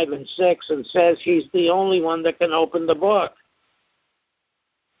Revelation 5 and 6 and says he's the only one that can open the book.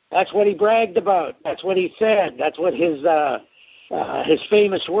 That's what he bragged about. That's what he said. That's what his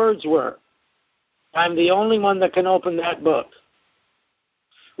famous words were. I'm the only one that can open that book.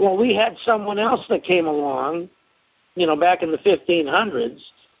 Well, we had someone else that came along, back in the 1500s,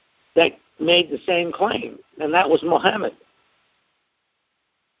 that made the same claim, and that was Muhammad.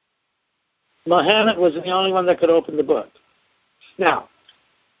 Muhammad was the only one that could open the book. Now,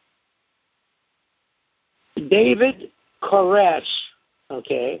 David Koresh,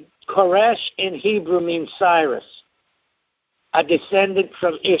 okay, Koresh in Hebrew means Cyrus, a descendant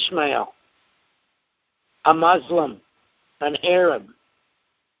from Ishmael, a Muslim, an Arab,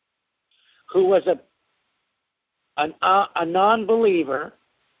 who was a non-believer,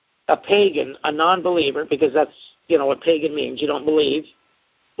 a pagan, a non-believer, because that's, what pagan means. You don't believe,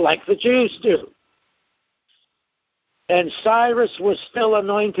 like the Jews do. And Cyrus was still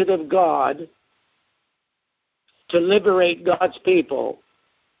anointed of God to liberate God's people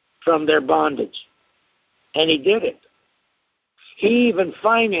from their bondage. And he did it. He even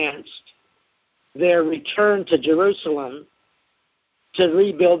financed their return to Jerusalem to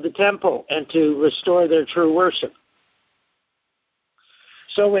rebuild the temple and to restore their true worship.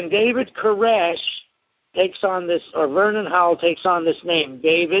 So when David Koresh takes on this, or Vernon Howell takes on this name,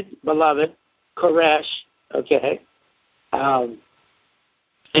 David, beloved, Koresh, okay, and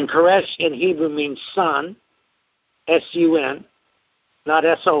Koresh in Hebrew means son, S-U-N, not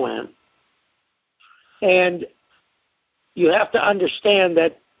S-O-N. And you have to understand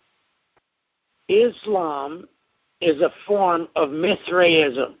that Islam is a form of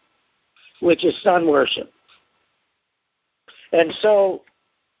Mithraism, which is sun worship. And so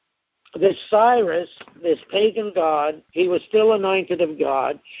this Cyrus, this pagan god, he was still anointed of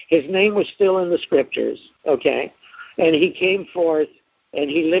God. His name was still in the scriptures, okay? And he came forth and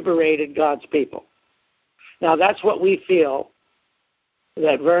he liberated God's people. Now that's what we feel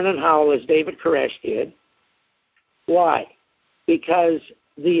that Vernon Howell, as David Koresh, did. Why? Because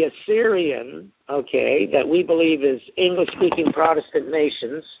the Assyrian, okay, that we believe is English-speaking Protestant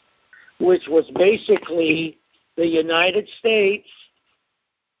nations, which was basically the United States,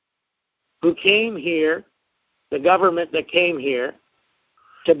 who came here, the government that came here,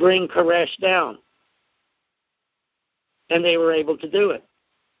 to bring Koresh down. And they were able to do it.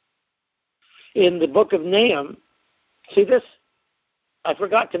 In the book of Nahum, see this, I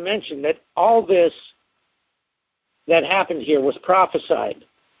forgot to mention that all this that happened here was prophesied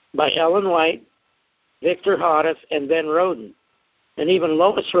by Ellen White, Victor Hoddeth, and Ben Roden. And even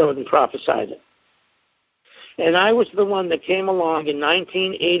Lois Roden prophesied it. And I was the one that came along in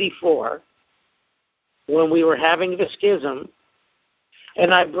 1984 when we were having the schism,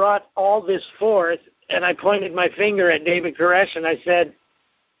 and I brought all this forth, and I pointed my finger at David Koresh, and I said,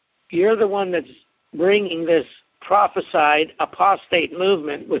 you're the one that's bringing this prophesied apostate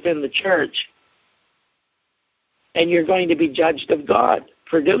movement within the church, and you're going to be judged of God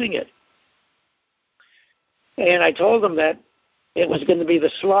for doing it. And I told them that it was going to be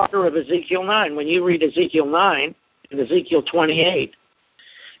the slaughter of Ezekiel 9. When you read Ezekiel 9 and Ezekiel 28,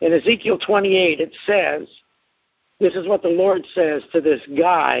 in Ezekiel 28 it says, this is what the Lord says to this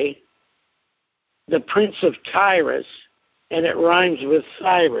guy, the prince of Tyrus, and it rhymes with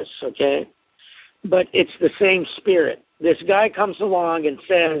Cyrus, okay? But it's the same spirit. This guy comes along and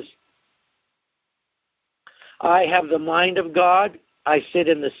says, I have the mind of God, I sit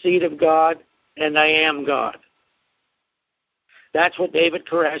in the seat of God, and I am God. That's what David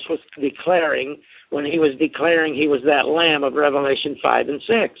Koresh was declaring when he was declaring he was that Lamb of Revelation 5 and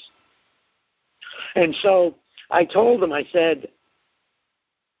 6. And so I told him, I said,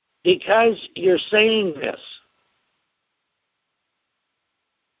 because you're saying this,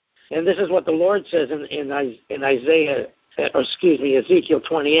 and this is what the Lord says in Ezekiel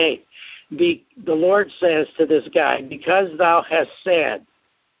 28. The Lord says to this guy, because thou hast said,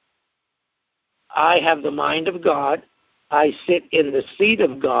 I have the mind of God, I sit in the seat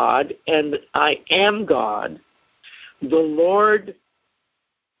of God, and I am God, the Lord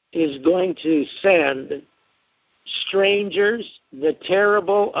is going to send strangers, the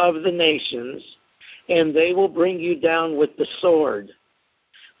terrible of the nations, and they will bring you down with the sword.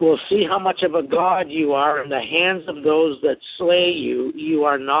 We'll see how much of a God you are in the hands of those that slay you. You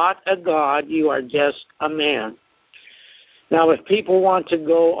are not a God, you are just a man. Now, if people want to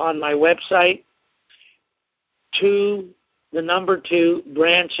go on my website, 2 branches.info,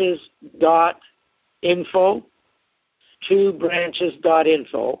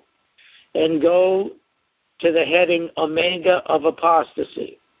 2branches.info, and go to the heading Omega of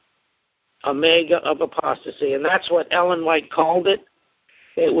Apostasy. Omega of Apostasy. And that's what Ellen White called it.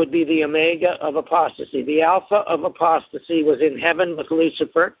 It would be the Omega of Apostasy. The Alpha of Apostasy was in heaven with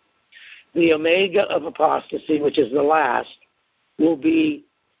Lucifer. The Omega of Apostasy, which is the last, will be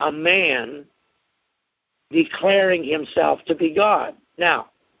a man declaring himself to be God. Now,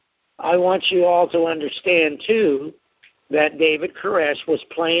 I want you all to understand, too, that David Koresh was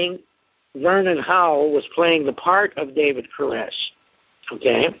playing, Vernon Howell was playing the part of David Koresh,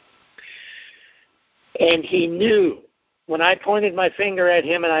 okay? And he knew. When I pointed my finger at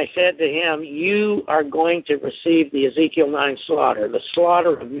him and I said to him, you are going to receive the Ezekiel 9 slaughter, the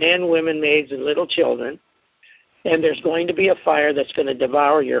slaughter of men, women, maids, and little children, and there's going to be a fire that's going to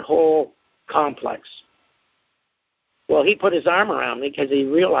devour your whole complex. Well, he put his arm around me because he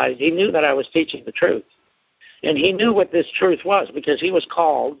realized, he knew that I was teaching the truth. And he knew what this truth was because he was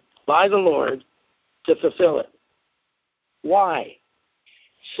called by the Lord to fulfill it. Why?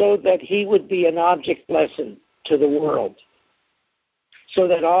 So that he would be an object lesson to the world. So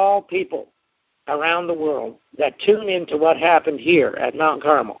that all people around the world that tune into what happened here at Mount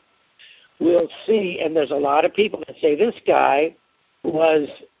Carmel will see, and there's a lot of people that say this guy was,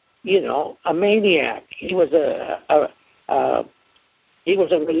 a maniac. He was a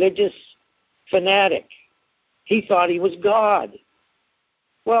religious fanatic. He thought he was God.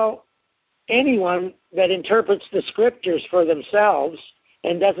 Well, anyone that interprets the scriptures for themselves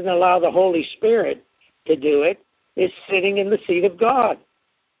and doesn't allow the Holy Spirit to do it is sitting in the seat of God.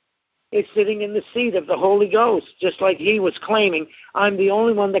 It's sitting in the seat of the Holy Ghost, just like he was claiming, I'm the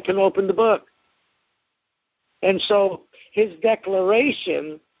only one that can open the book. And so his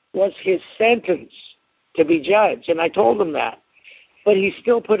declaration was his sentence to be judged, and I told him that. But he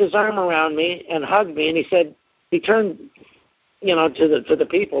still put his arm around me and hugged me, and he said, he turned, to the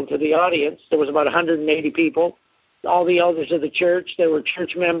people, to the audience. There was about 180 people, all the elders of the church. There were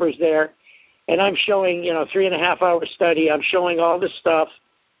church members there. And I'm showing, 3.5-hour study. I'm showing all this stuff,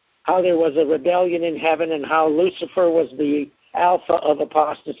 how there was a rebellion in heaven and how Lucifer was the alpha of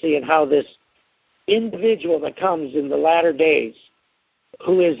apostasy and how this individual that comes in the latter days,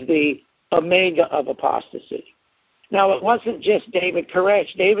 who is the omega of apostasy. Now, it wasn't just David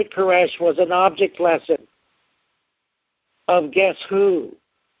Koresh. David Koresh was an object lesson of guess who?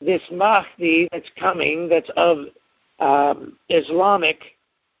 This Mahdi that's coming, that's of Islamic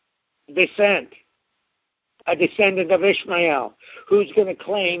descent, a descendant of Ishmael, who's going to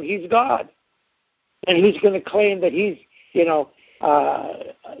claim he's God, and who's going to claim that he's,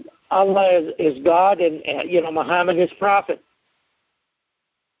 Allah is God and, Muhammad is prophet.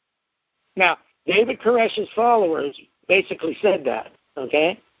 Now, David Koresh's followers basically said that,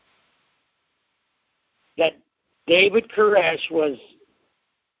 okay? That David Koresh was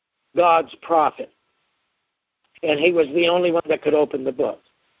God's prophet, and he was the only one that could open the book.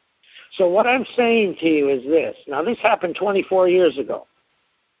 So what I'm saying to you is this. Now, this happened 24 years ago.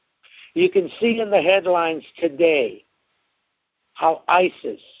 You can see in the headlines today how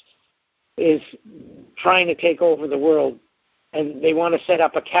ISIS is trying to take over the world, and they want to set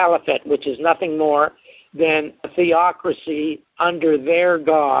up a caliphate, which is nothing more than a theocracy under their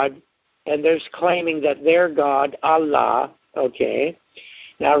God, and they're claiming that their God, Allah, okay.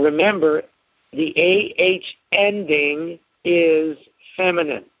 Now, remember, the AH ending is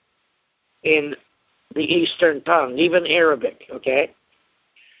feminine in the Eastern tongue, even Arabic, okay?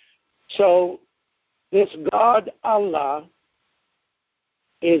 So this God, Allah,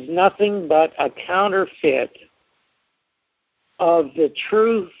 is nothing but a counterfeit of the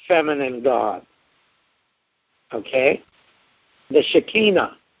true feminine God, okay? The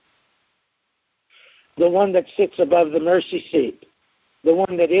Shekinah, the one that sits above the mercy seat, the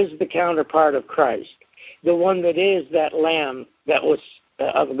one that is the counterpart of Christ, the one that is that Lamb that was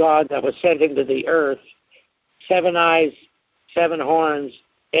of God that was sent into the earth, 7 eyes, 7 horns,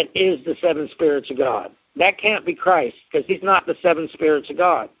 and is the 7 spirits of God. That can't be Christ because he's not the 7 spirits of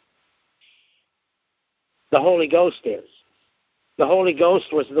God. The Holy Ghost is. The Holy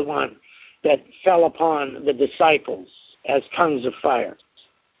Ghost was the one that fell upon the disciples as tongues of fire.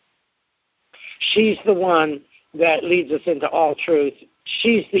 She's the one that leads us into all truth.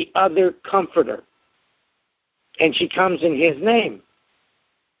 She's the other comforter. And she comes in his name.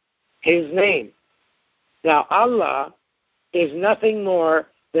 His name. Now, Allah is nothing more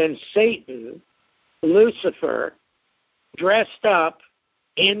than Satan, Lucifer, dressed up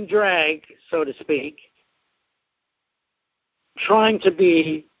in drag, so to speak, trying to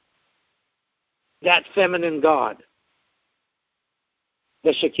be that feminine God,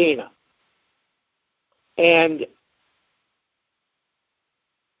 the Shekinah. And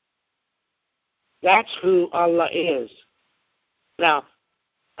that's who Allah is. Now,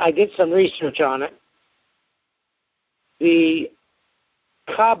 I did some research on it. The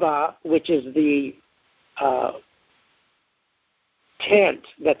Kaaba, which is the tent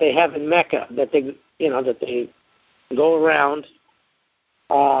that they have in Mecca, that they go around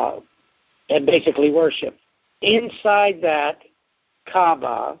and basically worship. Inside that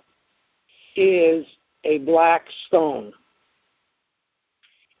Kaaba is a black stone.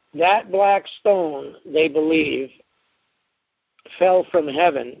 That black stone, they believe, fell from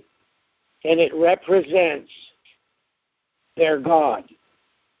heaven and it represents their God.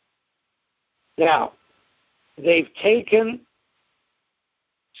 Now, they've taken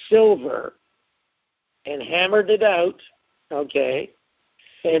silver and hammered it out, okay,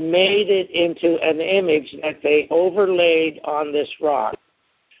 and made it into an image that they overlaid on this rock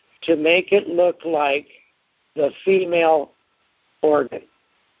to make it look like the female organ,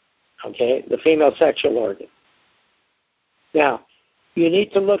 okay, the female sexual organ. Now, you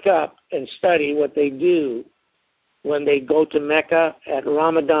need to look up and study what they do when they go to Mecca at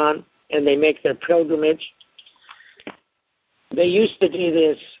Ramadan and they make their pilgrimage. They used to do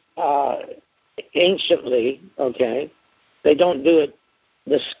this anciently, okay. They don't do it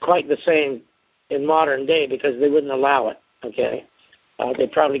quite the same in modern day because they wouldn't allow it, okay.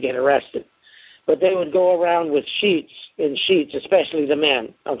 They'd probably get arrested. But they would go around with sheets, especially the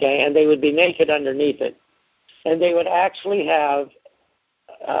men, okay, and they would be naked underneath it. And they would actually have,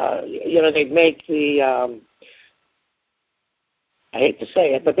 they'd make the, I hate to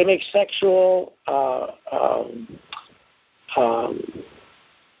say it, but they make sexual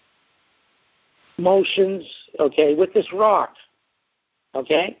motions, okay, with this rock,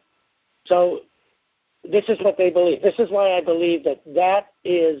 okay? So this is what they believe. This is why I believe that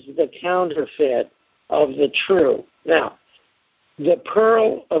is the counterfeit of the true. Now, the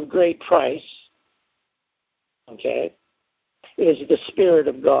pearl of great price, okay, is the Spirit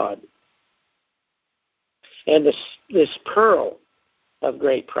of God. And this pearl of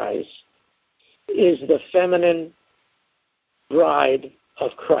great price is the feminine bride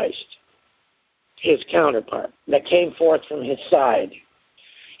of Christ, his counterpart, that came forth from his side.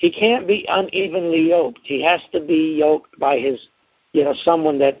 He can't be unevenly yoked. He has to be yoked by his,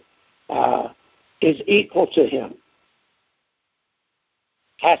 someone that is equal to him.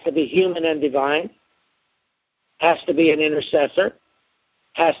 Has to be human and divine. Has to be an intercessor.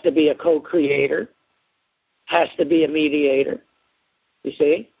 Has to be a co-creator. Has to be a mediator. You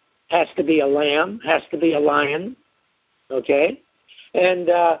see? Has to be a lamb. Has to be a lion. Okay? And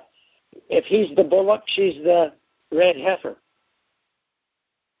if he's the bullock, she's the red heifer.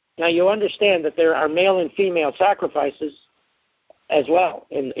 Now you understand that there are male and female sacrifices as well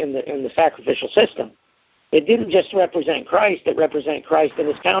in the sacrificial system. It didn't just represent Christ; it represented Christ and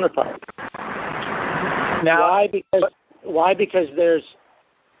his counterpart. Now, why? Because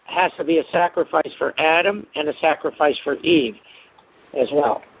has to be a sacrifice for Adam and a sacrifice for Eve as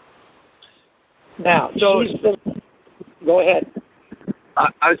well. Now, go ahead.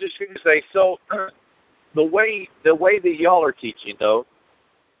 I was just going to say, so the way that y'all are teaching, though,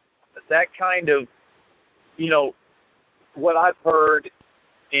 that kind of, what I've heard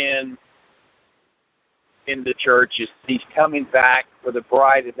in the church is he's coming back for the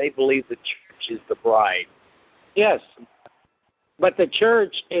bride, and they believe the church is the bride. Yes, but the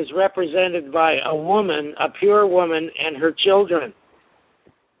church is represented by a woman, a pure woman, and her children.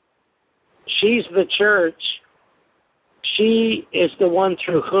 She's the church. She is the one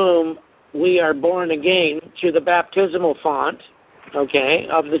through whom we are born again through the baptismal font, okay,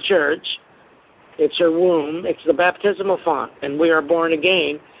 of the church. It's her womb. It's the baptismal font, and we are born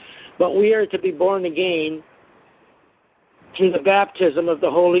again. But we are to be born again through the baptism of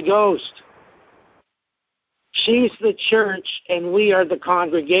the Holy Ghost. She's the church, and we are the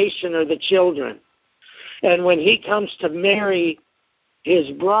congregation or the children. And when he comes to marry his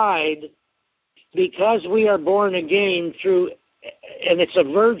bride, because we are born again through, and it's a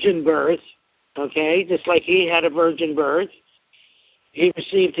virgin birth, okay, just like he had a virgin birth, he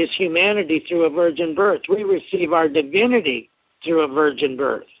received his humanity through a virgin birth. We receive our divinity through a virgin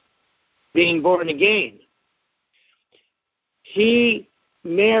birth, being born again. He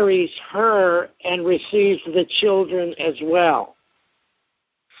marries her and receives the children as well.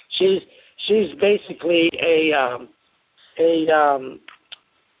 She's basically a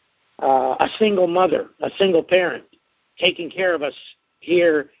single mother, a single parent, taking care of us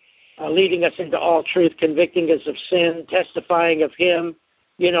here, leading us into all truth, convicting us of sin, testifying of him,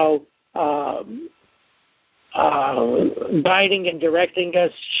 guiding and directing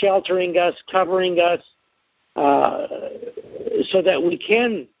us, sheltering us, covering us, so that we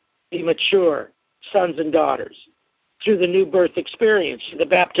can be mature sons and daughters through the new birth experience, the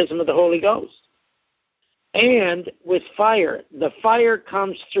baptism of the Holy Ghost. And with fire, the fire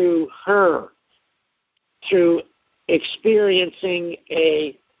comes through her, through experiencing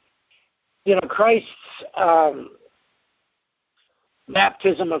Christ's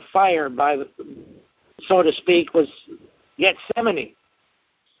baptism of fire, by, so to speak, was Gethsemane.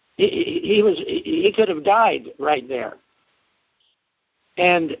 He could have died right there.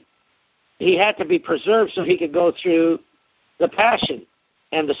 And he had to be preserved so he could go through the passion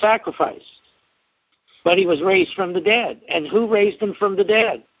and the sacrifice. But he was raised from the dead. And who raised him from the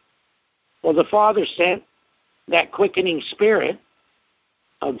dead? Well, the Father sent that quickening spirit,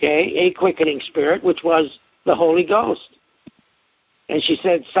 a quickening spirit, which was the Holy Ghost. And she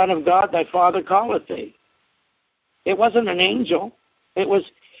said, Son of God, thy Father calleth thee. It wasn't an angel. It was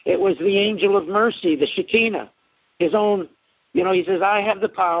the angel of mercy, the Shekinah. His own, he says, I have the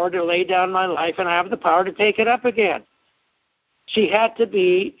power to lay down my life and I have the power to take it up again. She had to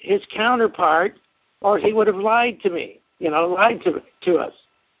be his counterpart or he would have lied to me, lied to us.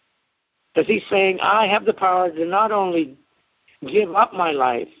 Because he's saying, I have the power to not only give up my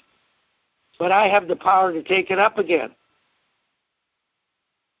life, but I have the power to take it up again.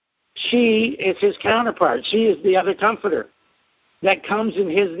 She is his counterpart. She is the other comforter that comes in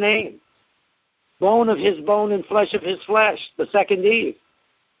his name. Bone of his bone and flesh of his flesh, the second Eve.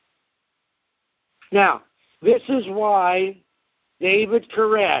 Now, this is why David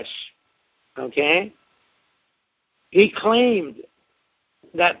Koresh, he claimed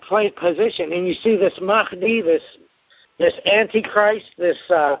that position. And you see this Mahdi, this Antichrist, this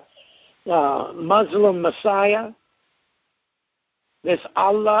Muslim Messiah, this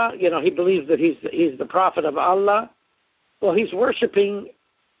Allah, he believes that he's the prophet of Allah. Well, he's worshiping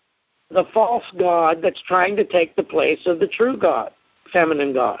the false God that's trying to take the place of the true God,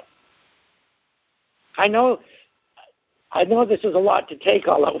 feminine God. I know this is a lot to take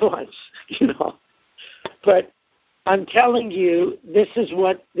all at once, but I'm telling you, this is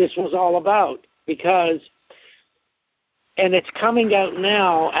what this was all about, and it's coming out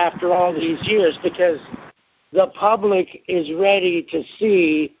now after all these years, because the public is ready to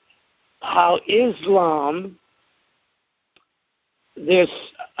see how Islam, this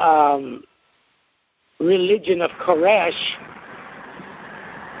religion of Koresh,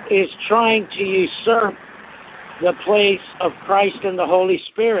 is trying to usurp the place of Christ and the Holy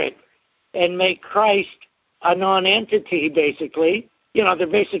Spirit and make Christ a non-entity, basically. They're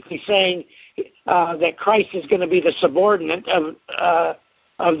basically saying that Christ is going to be the subordinate of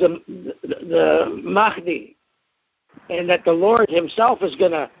the Mahdi, and that the Lord himself is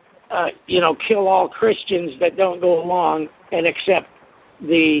going to, kill all Christians that don't go along and accept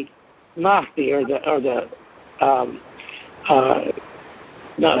the Mahdi or the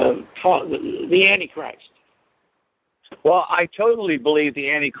Antichrist. Well, I totally believe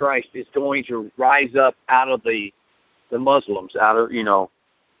the Antichrist is going to rise up out of the Muslims,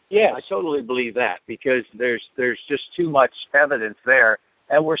 Yes. I totally believe that, because there's just too much evidence there,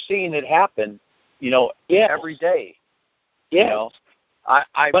 and we're seeing it happen, every day. Yeah.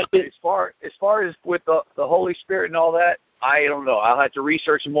 But as far as with the Holy Spirit and all that, I don't know. I'll have to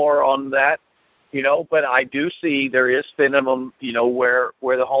research more on that, but I do see there is phenomenon, where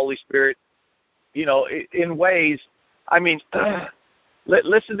the Holy Spirit, in ways,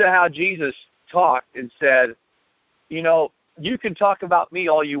 listen to how Jesus talked and said, you can talk about me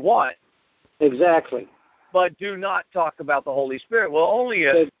all you want. Exactly. But do not talk about the Holy Spirit. Well,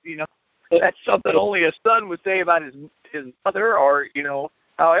 that's something only a son would say about his mother, or,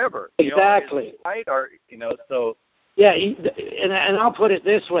 however. Exactly. Right? Or, so. Yeah, and I'll put it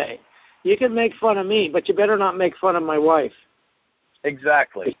this way. You can make fun of me, but you better not make fun of my wife.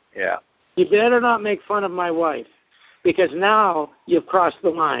 Exactly, yeah. You better not make fun of my wife, because now you've crossed the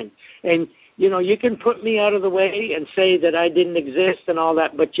line. And, you can put me out of the way and say that I didn't exist and all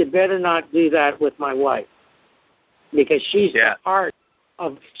that, but you better not do that with my wife, because she's the heart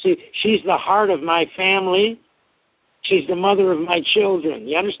of my family. She's the mother of my children.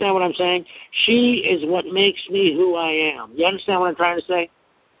 You understand what I'm saying? She is what makes me who I am. You understand what I'm trying to say?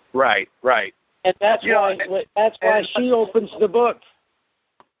 Right. And that's why she opens the book.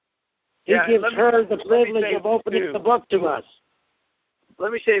 He gives her the privilege of opening the book to us.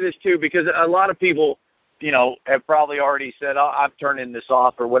 Let me say this, too, because a lot of people, have probably already said, I'm turning this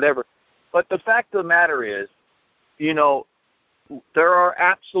off or whatever. But the fact of the matter is, there are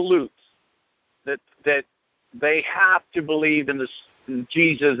absolutes that they have to believe in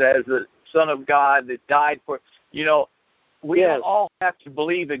Jesus as the Son of God that died for. We don't all have to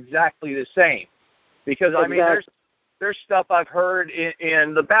believe exactly the same, because there's stuff I've heard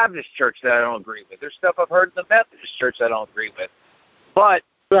in the Baptist church that I don't agree with. There's stuff I've heard in the Methodist church that I don't agree with. But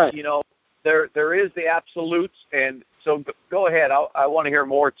there is the absolutes, and so go ahead. I want to hear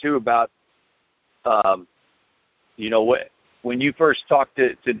more too about what when you first talked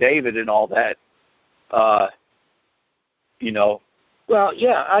to David and all that. Well,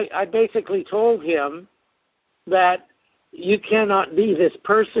 yeah, I basically told him that you cannot be this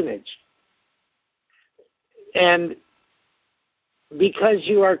personage. And because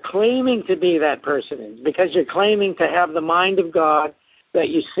you are claiming to be that personage, because you're claiming to have the mind of God that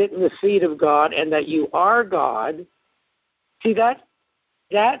you sit in the seat of God and that you are God. See, that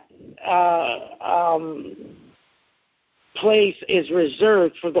place is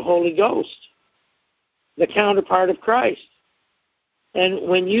reserved for the Holy Ghost, the counterpart of Christ. And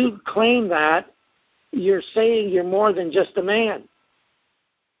when you claim that, you're saying you're more than just a man.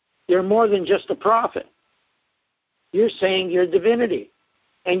 You're more than just a prophet. You're saying you're divinity.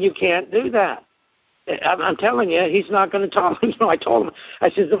 And you can't do that. I'm telling you, he's not going to tolerate. I told him, I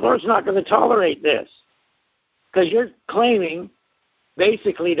said, the Lord's not going to tolerate this. Because you're claiming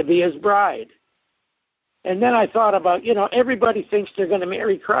basically to be his bride. And then I thought about, everybody thinks they're going to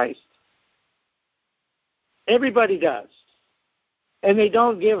marry Christ. Everybody does. And they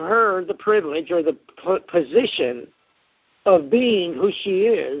don't give her the privilege or the position of being who she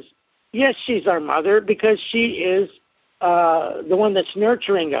is. Yes, she's our mother because she is the one that's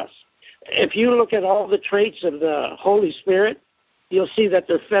nurturing us. If you look at all the traits of the Holy Spirit, you'll see that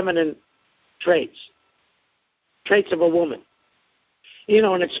they're feminine traits of a woman.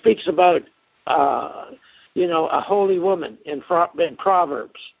 And it speaks about, a holy woman in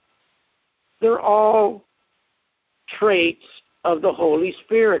Proverbs. They're all traits of the Holy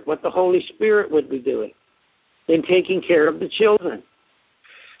Spirit, what the Holy Spirit would be doing in taking care of the children.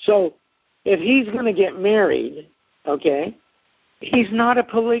 So if he's going to get married, okay, he's not a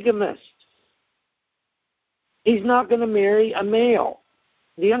polygamist. He's not going to marry a male.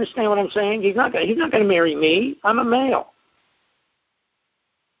 Do you understand what I'm saying? He's not going to marry me. I'm a male.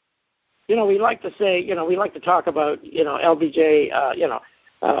 We like to say, we like to talk about, LBJ,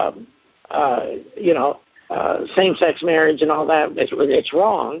 same-sex marriage and all that. It's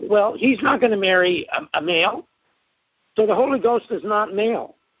wrong. Well, he's not going to marry a male. So the Holy Ghost is not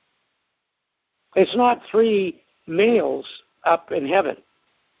male. It's not three males up in heaven,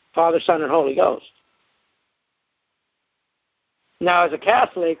 Father, Son, and Holy Ghost. Now, as a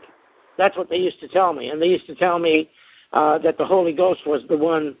Catholic, that's what they used to tell me. And they used to tell me that the Holy Ghost was the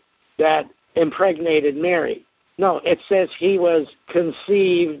one that impregnated Mary. No, it says he was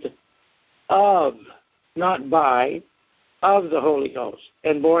conceived of, not by, of the Holy Ghost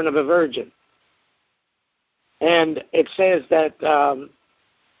and born of a virgin. And it says that,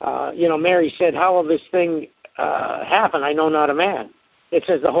 Mary said, how will this thing happen? I know not a man. It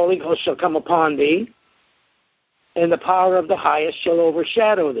says the Holy Ghost shall come upon thee, and the power of the highest shall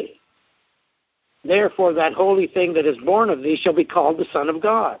overshadow thee. Therefore, that holy thing that is born of thee shall be called the Son of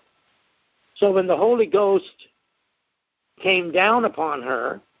God. So when the Holy Ghost came down upon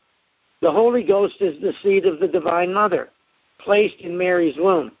her, the Holy Ghost is the seed of the Divine Mother, placed in Mary's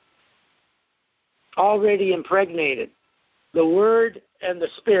womb, already impregnated. The Word and the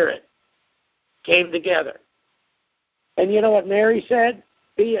Spirit came together. And you know what Mary said?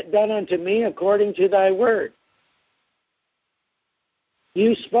 Be it done unto me according to thy word.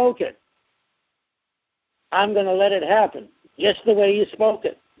 You spoke it. I'm going to let it happen, just the way you spoke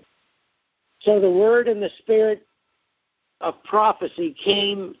it. So the Word and the Spirit of prophecy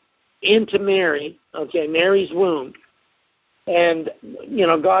came into Mary, Mary's womb, and,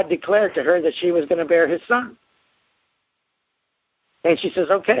 God declared to her that she was going to bear his son. And she says,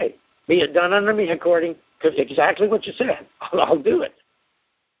 okay, be it done unto me according to exactly what you said. I'll do it.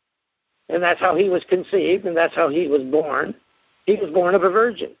 And that's how he was conceived, and that's how he was born. He was born of a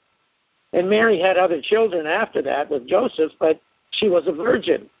virgin. And Mary had other children after that with Joseph, but she was a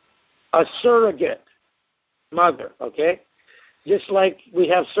virgin, a surrogate mother, okay? Just like we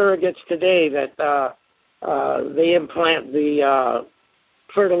have surrogates today that they implant the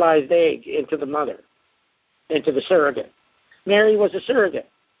fertilized egg into the mother, into the surrogate. Mary was a surrogate.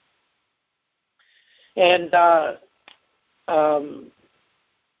 And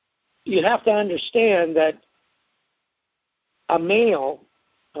you have to understand that a male,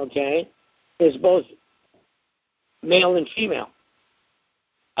 is both male and female.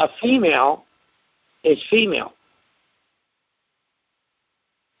 A female is female.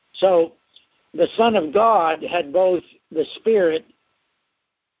 So the Son of God had both the Spirit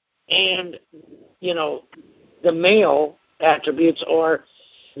and, the male attributes, or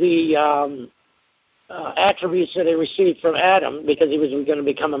the attributes that he received from Adam, because he was going to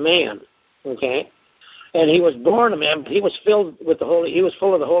become a man, okay? And he was born a man, but he was filled with he was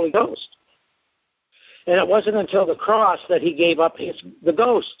full of the Holy Ghost. And it wasn't until the cross that he gave up the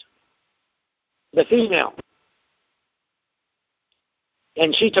ghost, the female.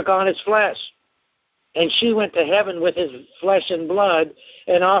 And she took on his flesh. And she went to heaven with his flesh and blood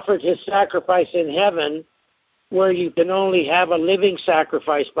and offered his sacrifice in heaven, where you can only have a living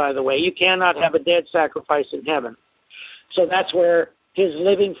sacrifice, by the way. You cannot have a dead sacrifice in heaven. So that's where his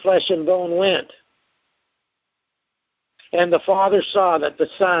living flesh and bone went. And the Father saw that the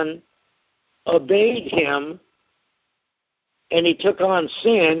Son obeyed him, and he took on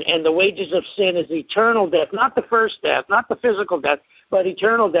sin, and the wages of sin is eternal death, not the first death, not the physical death, but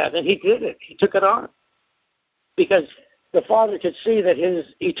eternal death. And he did it. He took it on. Because the Father could see that his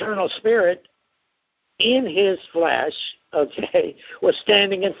eternal spirit in his flesh, okay, was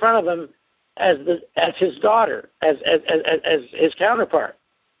standing in front of him as his daughter, as his counterpart.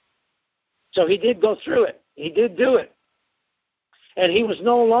 So he did go through it. He did do it. And he was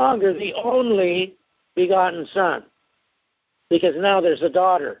no longer the only begotten Son, because now there's a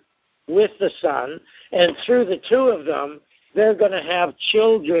daughter with the Son, and through the two of them, they're going to have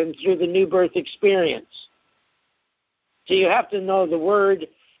children through the new birth experience. So you have to know the Word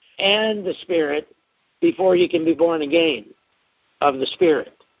and the Spirit before you can be born again of the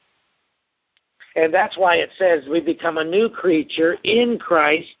Spirit. And that's why it says we become a new creature in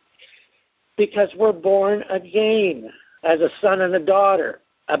Christ, because we're born again as a son and a daughter,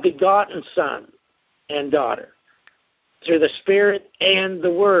 a begotten son and daughter, through the Spirit and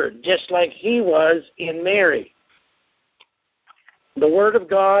the Word, just like he was in Mary. The Word of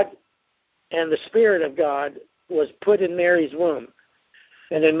God and the Spirit of God was put in Mary's womb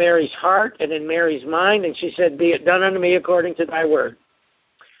and in Mary's heart and in Mary's mind, and she said, "Be it done unto me according to thy word."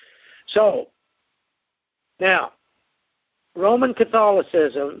 So, now, Roman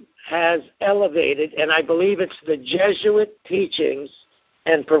Catholicism has elevated, and I believe it's the Jesuit teachings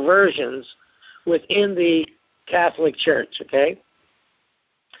and perversions within the Catholic Church, okay?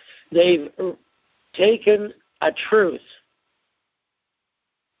 They've taken a truth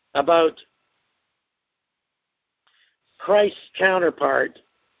about Christ's counterpart,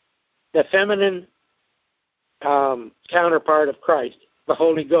 the feminine counterpart of Christ, the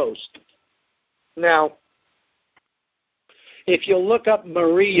Holy Ghost. Now, if you look up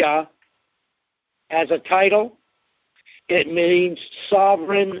Maria as a title, it means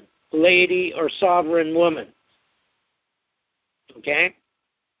sovereign lady or sovereign woman. Okay?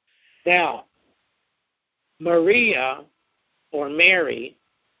 Now, Maria, or Mary,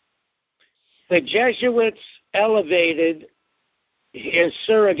 the Jesuits elevated his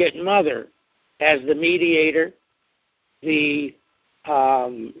surrogate mother as the mediator, the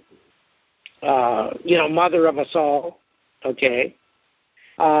mother of us all. Okay,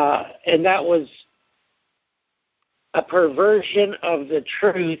 and that was a perversion of the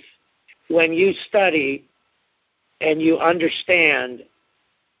truth when you study and you understand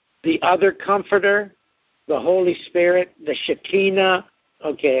the other Comforter, the Holy Spirit, the Shekinah.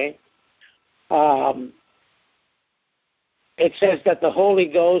 Okay, it says that the Holy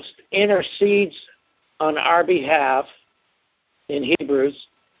Ghost intercedes on our behalf, in Hebrews,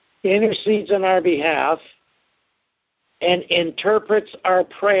 intercedes on our behalf and interprets our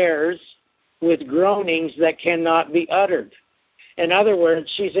prayers with groanings that cannot be uttered. In other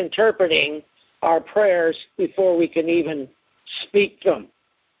words, she's interpreting our prayers before we can even speak them.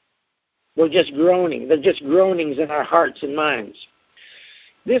 We're just groaning. They're just groanings in our hearts and minds.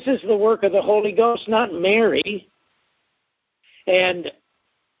 This is the work of the Holy Ghost, not Mary. And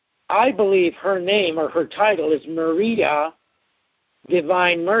I believe her name or her title is Maria,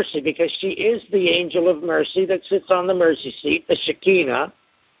 Divine Mercy, because she is the angel of mercy that sits on the mercy seat, the Shekinah,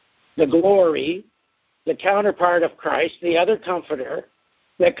 the glory, the counterpart of Christ, the other Comforter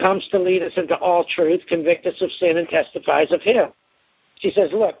that comes to lead us into all truth, convict us of sin, and testifies of him. She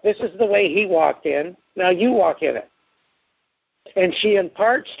says, look, this is the way he walked in. Now you walk in it. And she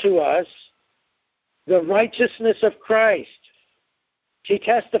imparts to us the righteousness of Christ. She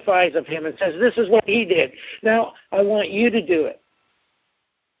testifies of him and says, this is what he did. Now I want you to do it.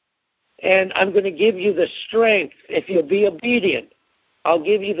 And I'm going to give you the strength. If you'll be obedient, I'll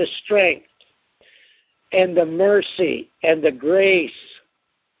give you the strength and the mercy and the grace.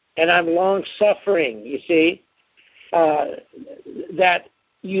 And I'm long-suffering, you see, that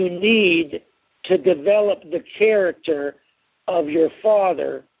you need to develop the character of your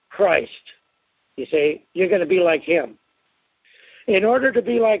Father, Christ. You see, you're going to be like him. In order to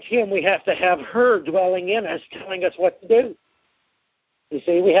be like him, we have to have her dwelling in us, telling us what to do. You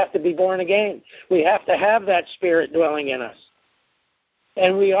see, we have to be born again. We have to have that Spirit dwelling in us.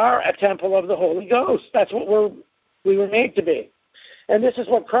 And we are a temple of the Holy Ghost. That's what we were made to be. And this is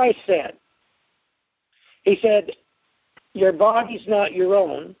what Christ said. He said, your body's not your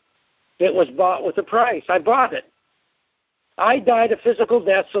own. It was bought with a price. I bought it. I died a physical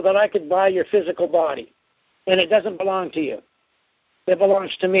death so that I could buy your physical body. And it doesn't belong to you. It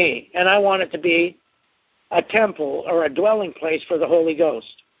belongs to me. And I want it to be a temple or a dwelling place for the Holy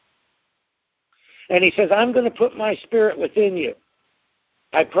Ghost. And he says, I'm going to put my Spirit within you.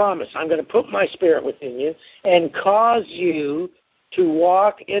 I promise. I'm going to put my Spirit within you and cause you to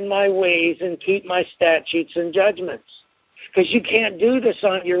walk in my ways and keep my statutes and judgments. Because you can't do this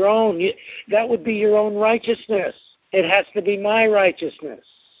on your own. That would be your own righteousness. It has to be my righteousness.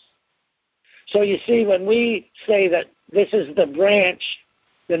 So you see, when we say that this is the branch,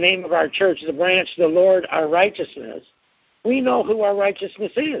 the name of our church, the branch, the Lord, our righteousness, we know who our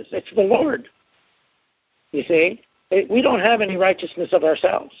righteousness is. It's the Lord. You see? We don't have any righteousness of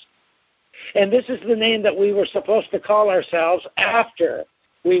ourselves. And this is the name that we were supposed to call ourselves after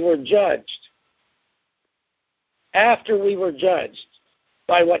we were judged. After we were judged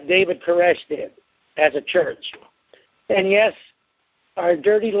by what David Koresh did as a church. And yes, our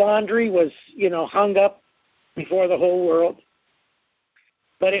dirty laundry was, hung up before the whole world.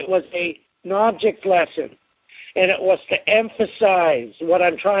 But it was an object lesson. And it was to emphasize what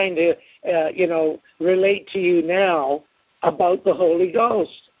I'm trying to, relate to you now about the Holy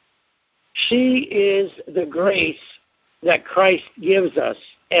Ghost. She is the grace that Christ gives us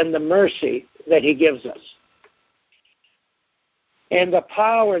and the mercy that he gives us. And the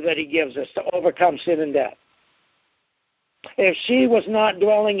power that he gives us to overcome sin and death. If she was not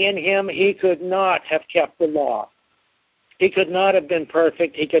dwelling in him, he could not have kept the law. He could not have been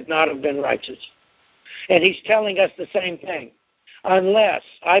perfect. He could not have been righteous. And he's telling us the same thing. Unless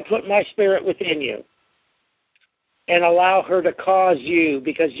I put my Spirit within you and allow her to cause you,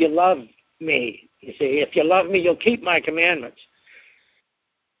 because you love me. You see, if you love me, you'll keep my commandments.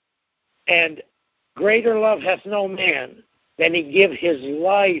 And greater love hath no man than he give his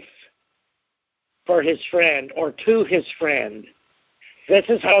life for his friend or to his friend. This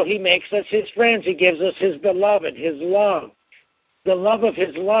is how he makes us his friends. He gives us his beloved, his love, the love of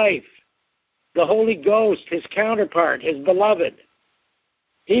his life, the Holy Ghost, his counterpart, his beloved.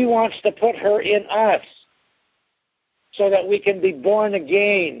 He wants to put her in us so that we can be born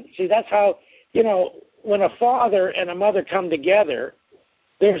again. See, that's how, when a father and a mother come together,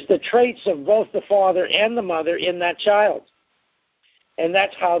 there's the traits of both the father and the mother in that child. And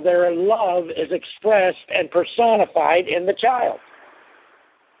that's how their love is expressed and personified in the child.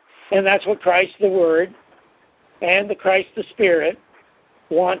 And that's what Christ the Word and the Christ the Spirit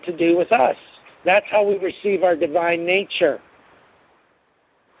want to do with us. That's how we receive our divine nature.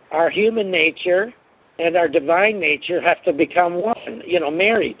 Our human nature and our divine nature have to become one,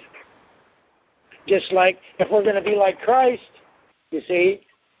 married. Just like if we're going to be like Christ, you see,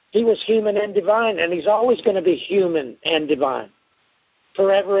 he was human and divine, and he's always going to be human and divine,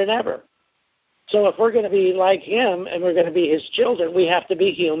 forever and ever. So if we're going to be like him and we're going to be his children, we have to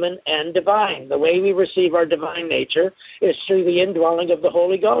be human and divine. The way we receive our divine nature is through the indwelling of the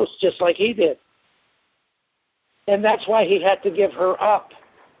Holy Ghost, just like he did. And that's why he had to give her up.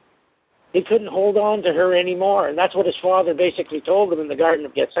 He couldn't hold on to her anymore. And that's what his father basically told him in the Garden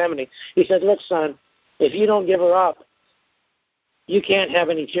of Gethsemane. He said, look, son, if you don't give her up, you can't have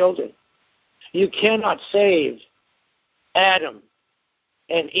any children. You cannot save Adam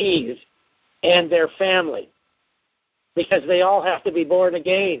and Eve and their family, because they all have to be born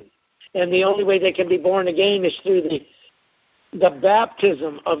again. And the only way they can be born again is through the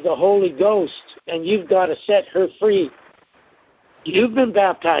baptism of the Holy Ghost, and you've got to set her free. You've been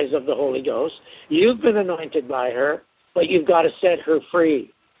baptized of the Holy Ghost. You've been anointed by her, but you've got to set her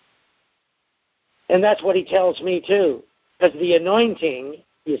free. And that's what he tells me too, because the anointing,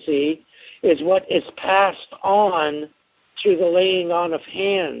 you see, is what is passed on through the laying on of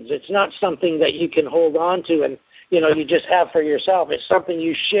hands. It's not something that you can hold on to and, you just have for yourself. It's something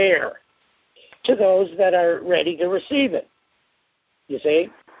you share to those that are ready to receive it, you see.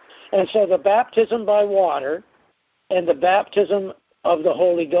 And so the baptism by water and the baptism of the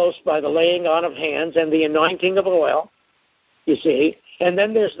Holy Ghost by the laying on of hands and the anointing of oil, you see. And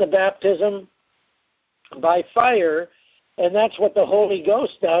then there's the baptism by fire, and that's what the Holy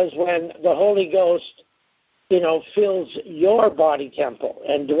Ghost does when the Holy Ghost fills your body temple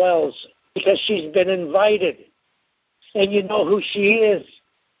and dwells, because she's been invited. And you know who she is.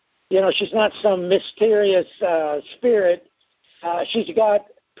 She's not some mysterious spirit. She's got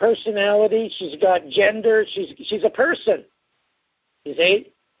personality. She's got gender. She's a person. You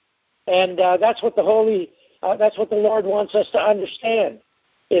see? And that's what the Lord wants us to understand,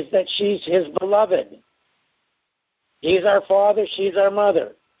 is that she's his beloved. He's our father. She's our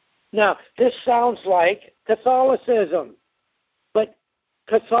mother. Now, this sounds like Catholicism, but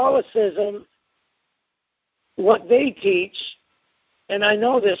Catholicism, what they teach, and I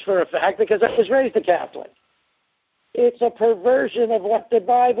know this for a fact because I was raised a Catholic, it's a perversion of what the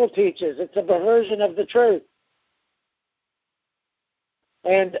Bible teaches. It's a perversion of the truth.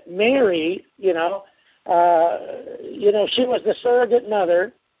 And Mary, She was the surrogate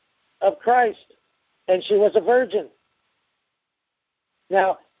mother of Christ, and she was a virgin.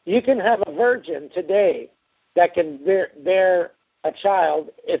 Now, you can have a virgin today that can bear a child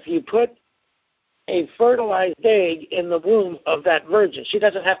if you put a fertilized egg in the womb of that virgin. She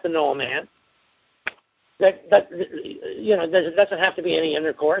doesn't have to know a man. There doesn't have to be any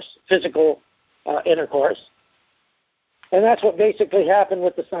intercourse, physical intercourse. And that's what basically happened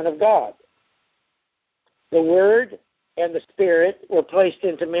with the Son of God. The Word and the Spirit were placed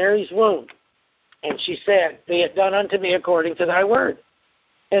into Mary's womb. And she said, "Be it done unto me according to thy word."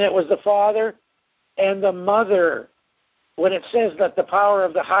 And it was the Father and the Mother. When it says that the power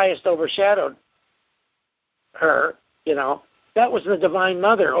of the highest overshadowed her, that was the Divine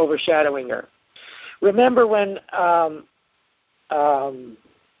Mother overshadowing her. Remember when,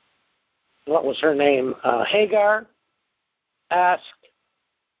 what was her name? Hagar asked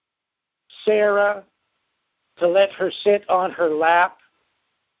Sarah to let her sit on her lap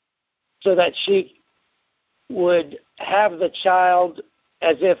so that she would have the child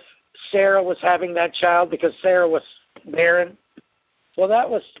as if Sarah was having that child because Sarah was barren. Well, that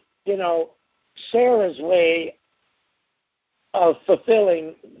was, Sarah's way of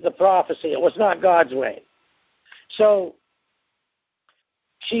fulfilling the prophecy. It was not God's way. So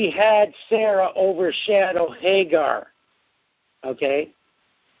she had Sarah overshadow Hagar, okay?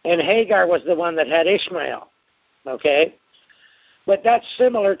 And Hagar was the one that had Ishmael, okay? But that's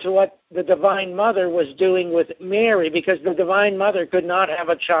similar to what the Divine Mother was doing with Mary, because the Divine Mother could not have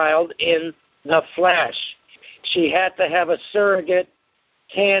a child in the flesh. She had to have a surrogate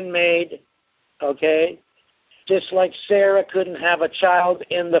handmaid, okay? Just like Sarah couldn't have a child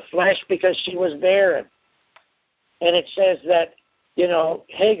in the flesh because she was barren. And it says that,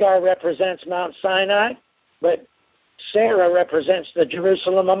 Hagar represents Mount Sinai, but Sarah represents the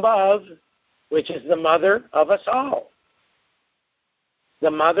Jerusalem above, which is the mother of us all. The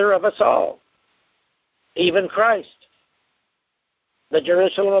mother of us all. Even Christ. The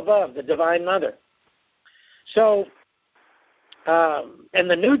Jerusalem above, the Divine Mother. So, and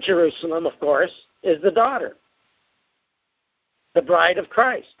the New Jerusalem, of course, is the daughter. The bride of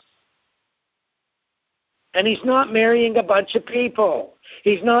Christ. And he's not marrying a bunch of people.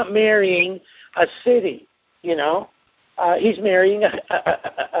 He's not marrying a city, He's marrying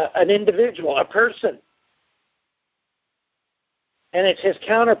an individual, a person. And it's his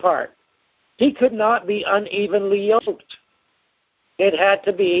counterpart. He could not be unevenly yoked. It had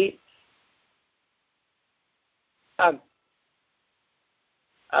to be a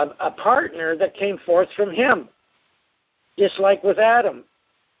partner that came forth from him, just like with Adam.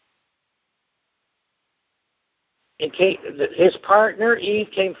 His partner, Eve,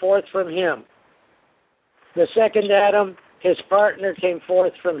 came forth from him. The second Adam, his partner, came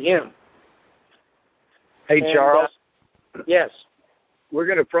forth from him. Hey, Charles. Yes. We're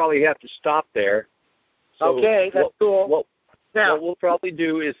going to probably have to stop there. So okay, that's cool. What we'll probably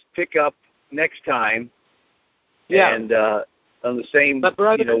do is pick up next time. Yeah. And on the same, but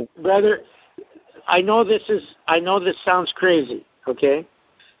brother, I know this sounds crazy, okay?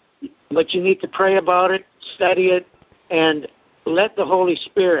 But you need to pray about it, study it, and let the Holy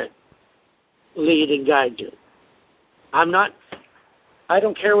Spirit lead and guide you. I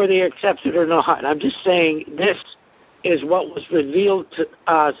don't care whether you accept it or not. I'm just saying this is what was revealed to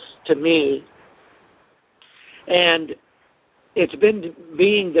us, to me, and it's been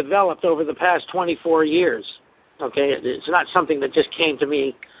being developed over the past 24 years, okay? It's not something that just came to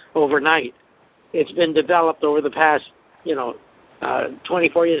me overnight. It's been developed over the past,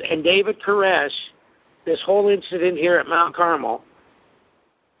 24 years. And David Koresh, this whole incident here at Mount Carmel,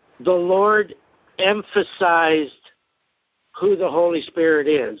 the Lord emphasized who the Holy Spirit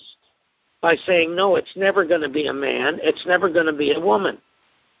is by saying, no, it's never going to be a man. It's never going to be a woman.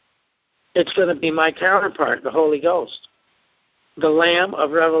 It's going to be my counterpart, the Holy Ghost, the Lamb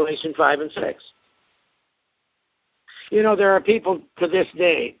of Revelation 5 and 6. There are people to this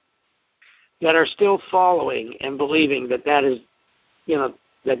day that are still following and believing that is,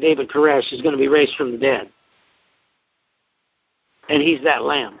 that David Koresh is going to be raised from the dead. And he's that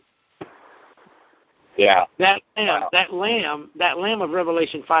Lamb. Yeah. That lamb of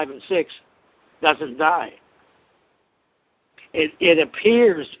Revelation 5 and 6 doesn't die. It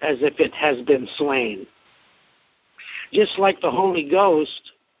appears as if it has been slain. Just like the Holy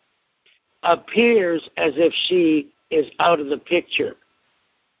Ghost appears as if she is out of the picture.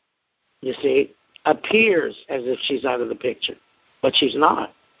 You see? Appears as if she's out of the picture. But she's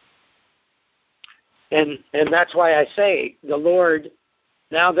not. And that's why I say the Lord,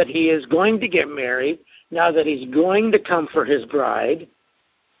 now that he is going to get married, now that he's going to come for his bride,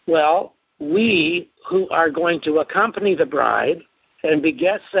 well, we who are going to accompany the bride and be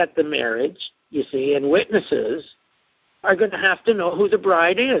guests at the marriage, you see, and witnesses, are going to have to know who the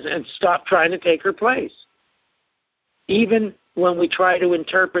bride is and stop trying to take her place. Even when we try to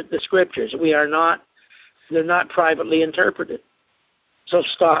interpret the scriptures, they're not privately interpreted. So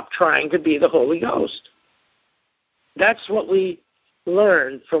stop trying to be the Holy Ghost. That's what we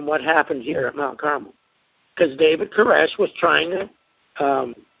learned from what happened here at Mount Carmel. Because David Koresh was trying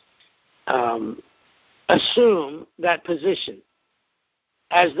to assume that position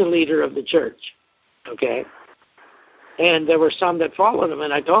as the leader of the church. Okay? And there were some that followed him,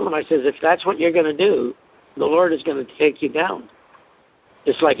 and I told him, I said, if that's what you're going to do, the Lord is going to take you down.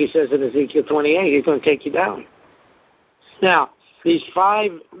 Just like he says in Ezekiel 28, he's going to take you down. Now, these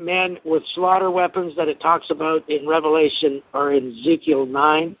 5 men with slaughter weapons that it talks about in Revelation or in Ezekiel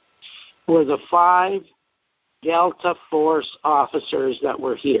 9 were the 5 Delta Force officers that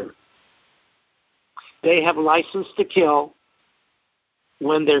were here. They have license to kill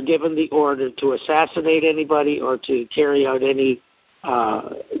when they're given the order to assassinate anybody or to carry out any,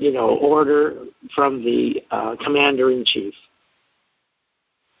 order from the commander-in-chief.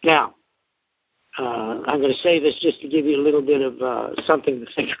 Now, I'm going to say this just to give you a little bit of something to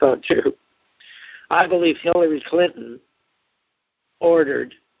think about, too. I believe Hillary Clinton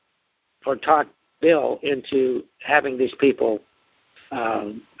ordered or talked Bill into having these people,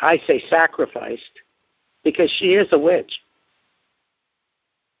 I say sacrificed, because she is a witch.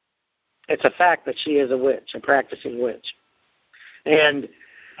 It's a fact that she is a witch, a practicing witch. And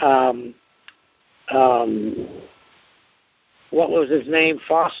what was his name?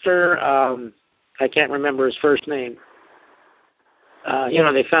 Foster? I can't remember his first name.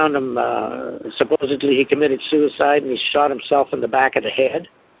 They found him, supposedly he committed suicide and he shot himself in the back of the head.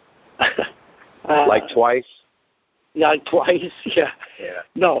 Like twice? Yeah, like twice, yeah.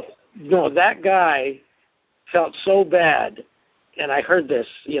 No, that guy felt so bad, and I heard this,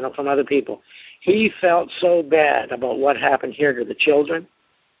 from other people. He felt so bad about what happened here to the children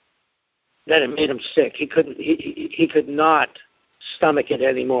that it made him sick. He could not stomach it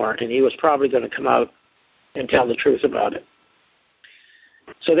anymore, and he was probably going to come out and tell the truth about it.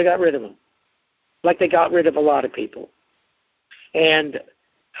 So they got rid of him, like they got rid of a lot of people. And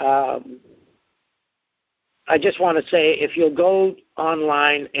I just want to say, if you'll go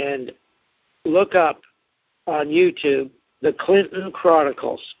online and look up on YouTube the Clinton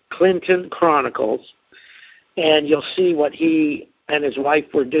Chronicles, and you'll see what he and his wife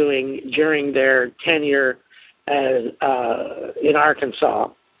were doing during their tenure in Arkansas.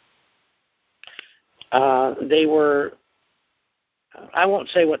 They were, I won't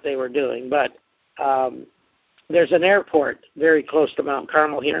say what they were doing, but there's an airport very close to Mount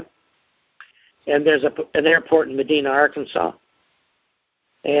Carmel here, and there's an airport in Medina, Arkansas.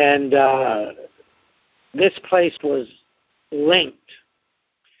 And this place was linked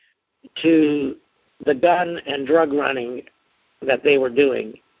to the gun and drug running that they were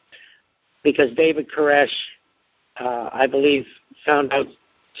doing, because David Koresh, I believe, found out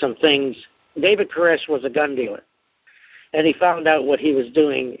some things. David Koresh was a gun dealer, and he found out what he was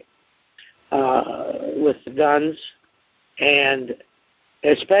doing with the guns, and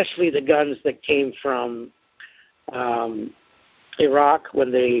especially the guns that came from Iraq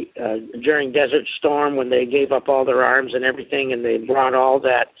when they, during Desert Storm, when they gave up all their arms and everything, and they brought all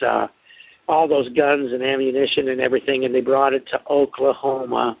that, all those guns and ammunition and everything, and they brought it to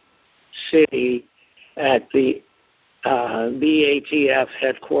Oklahoma City at the BATF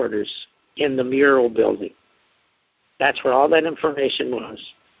headquarters in the Mural building. That's where all that information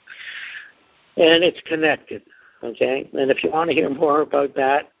was. And it's connected, okay? And if you want to hear more about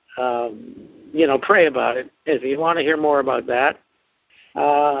that, pray about it. If you want to hear more about that,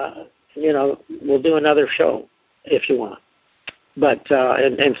 we'll do another show if you want. But,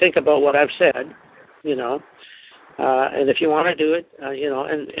 and think about what I've said, and if you want to do it,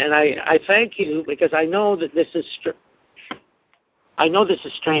 and I thank you, because I know that this is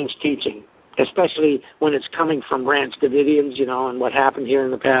strange teaching, especially when it's coming from Branch Davidians, and what happened here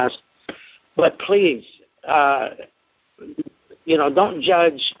in the past. But please, don't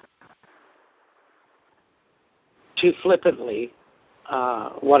judge too flippantly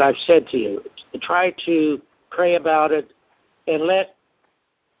what I've said to you. Try to pray about it and let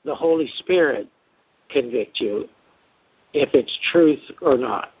the Holy Spirit convict you if it's truth or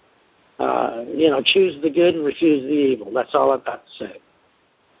not. Choose the good and refuse the evil. That's all I've got to say.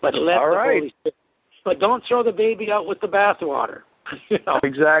 But let the Holy Spirit. But don't throw the baby out with the bathwater.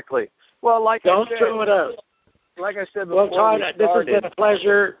 Exactly. Well, don't throw it out. Like I said before, well, Todd, this has been a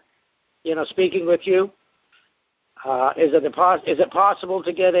pleasure, speaking with you. Is it possible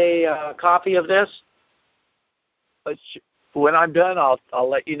to get a copy of this? When I'm done, I'll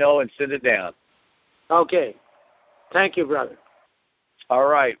let you know and send it down. Okay. Thank you, brother. All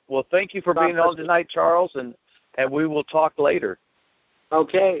right. Well, thank you for being on tonight, Charles, and we will talk later.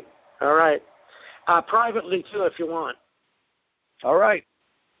 Okay. All right. Privately, too, if you want. All right.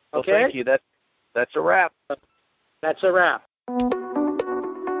 Well, Okay. thank you. That's a wrap. That's a wrap.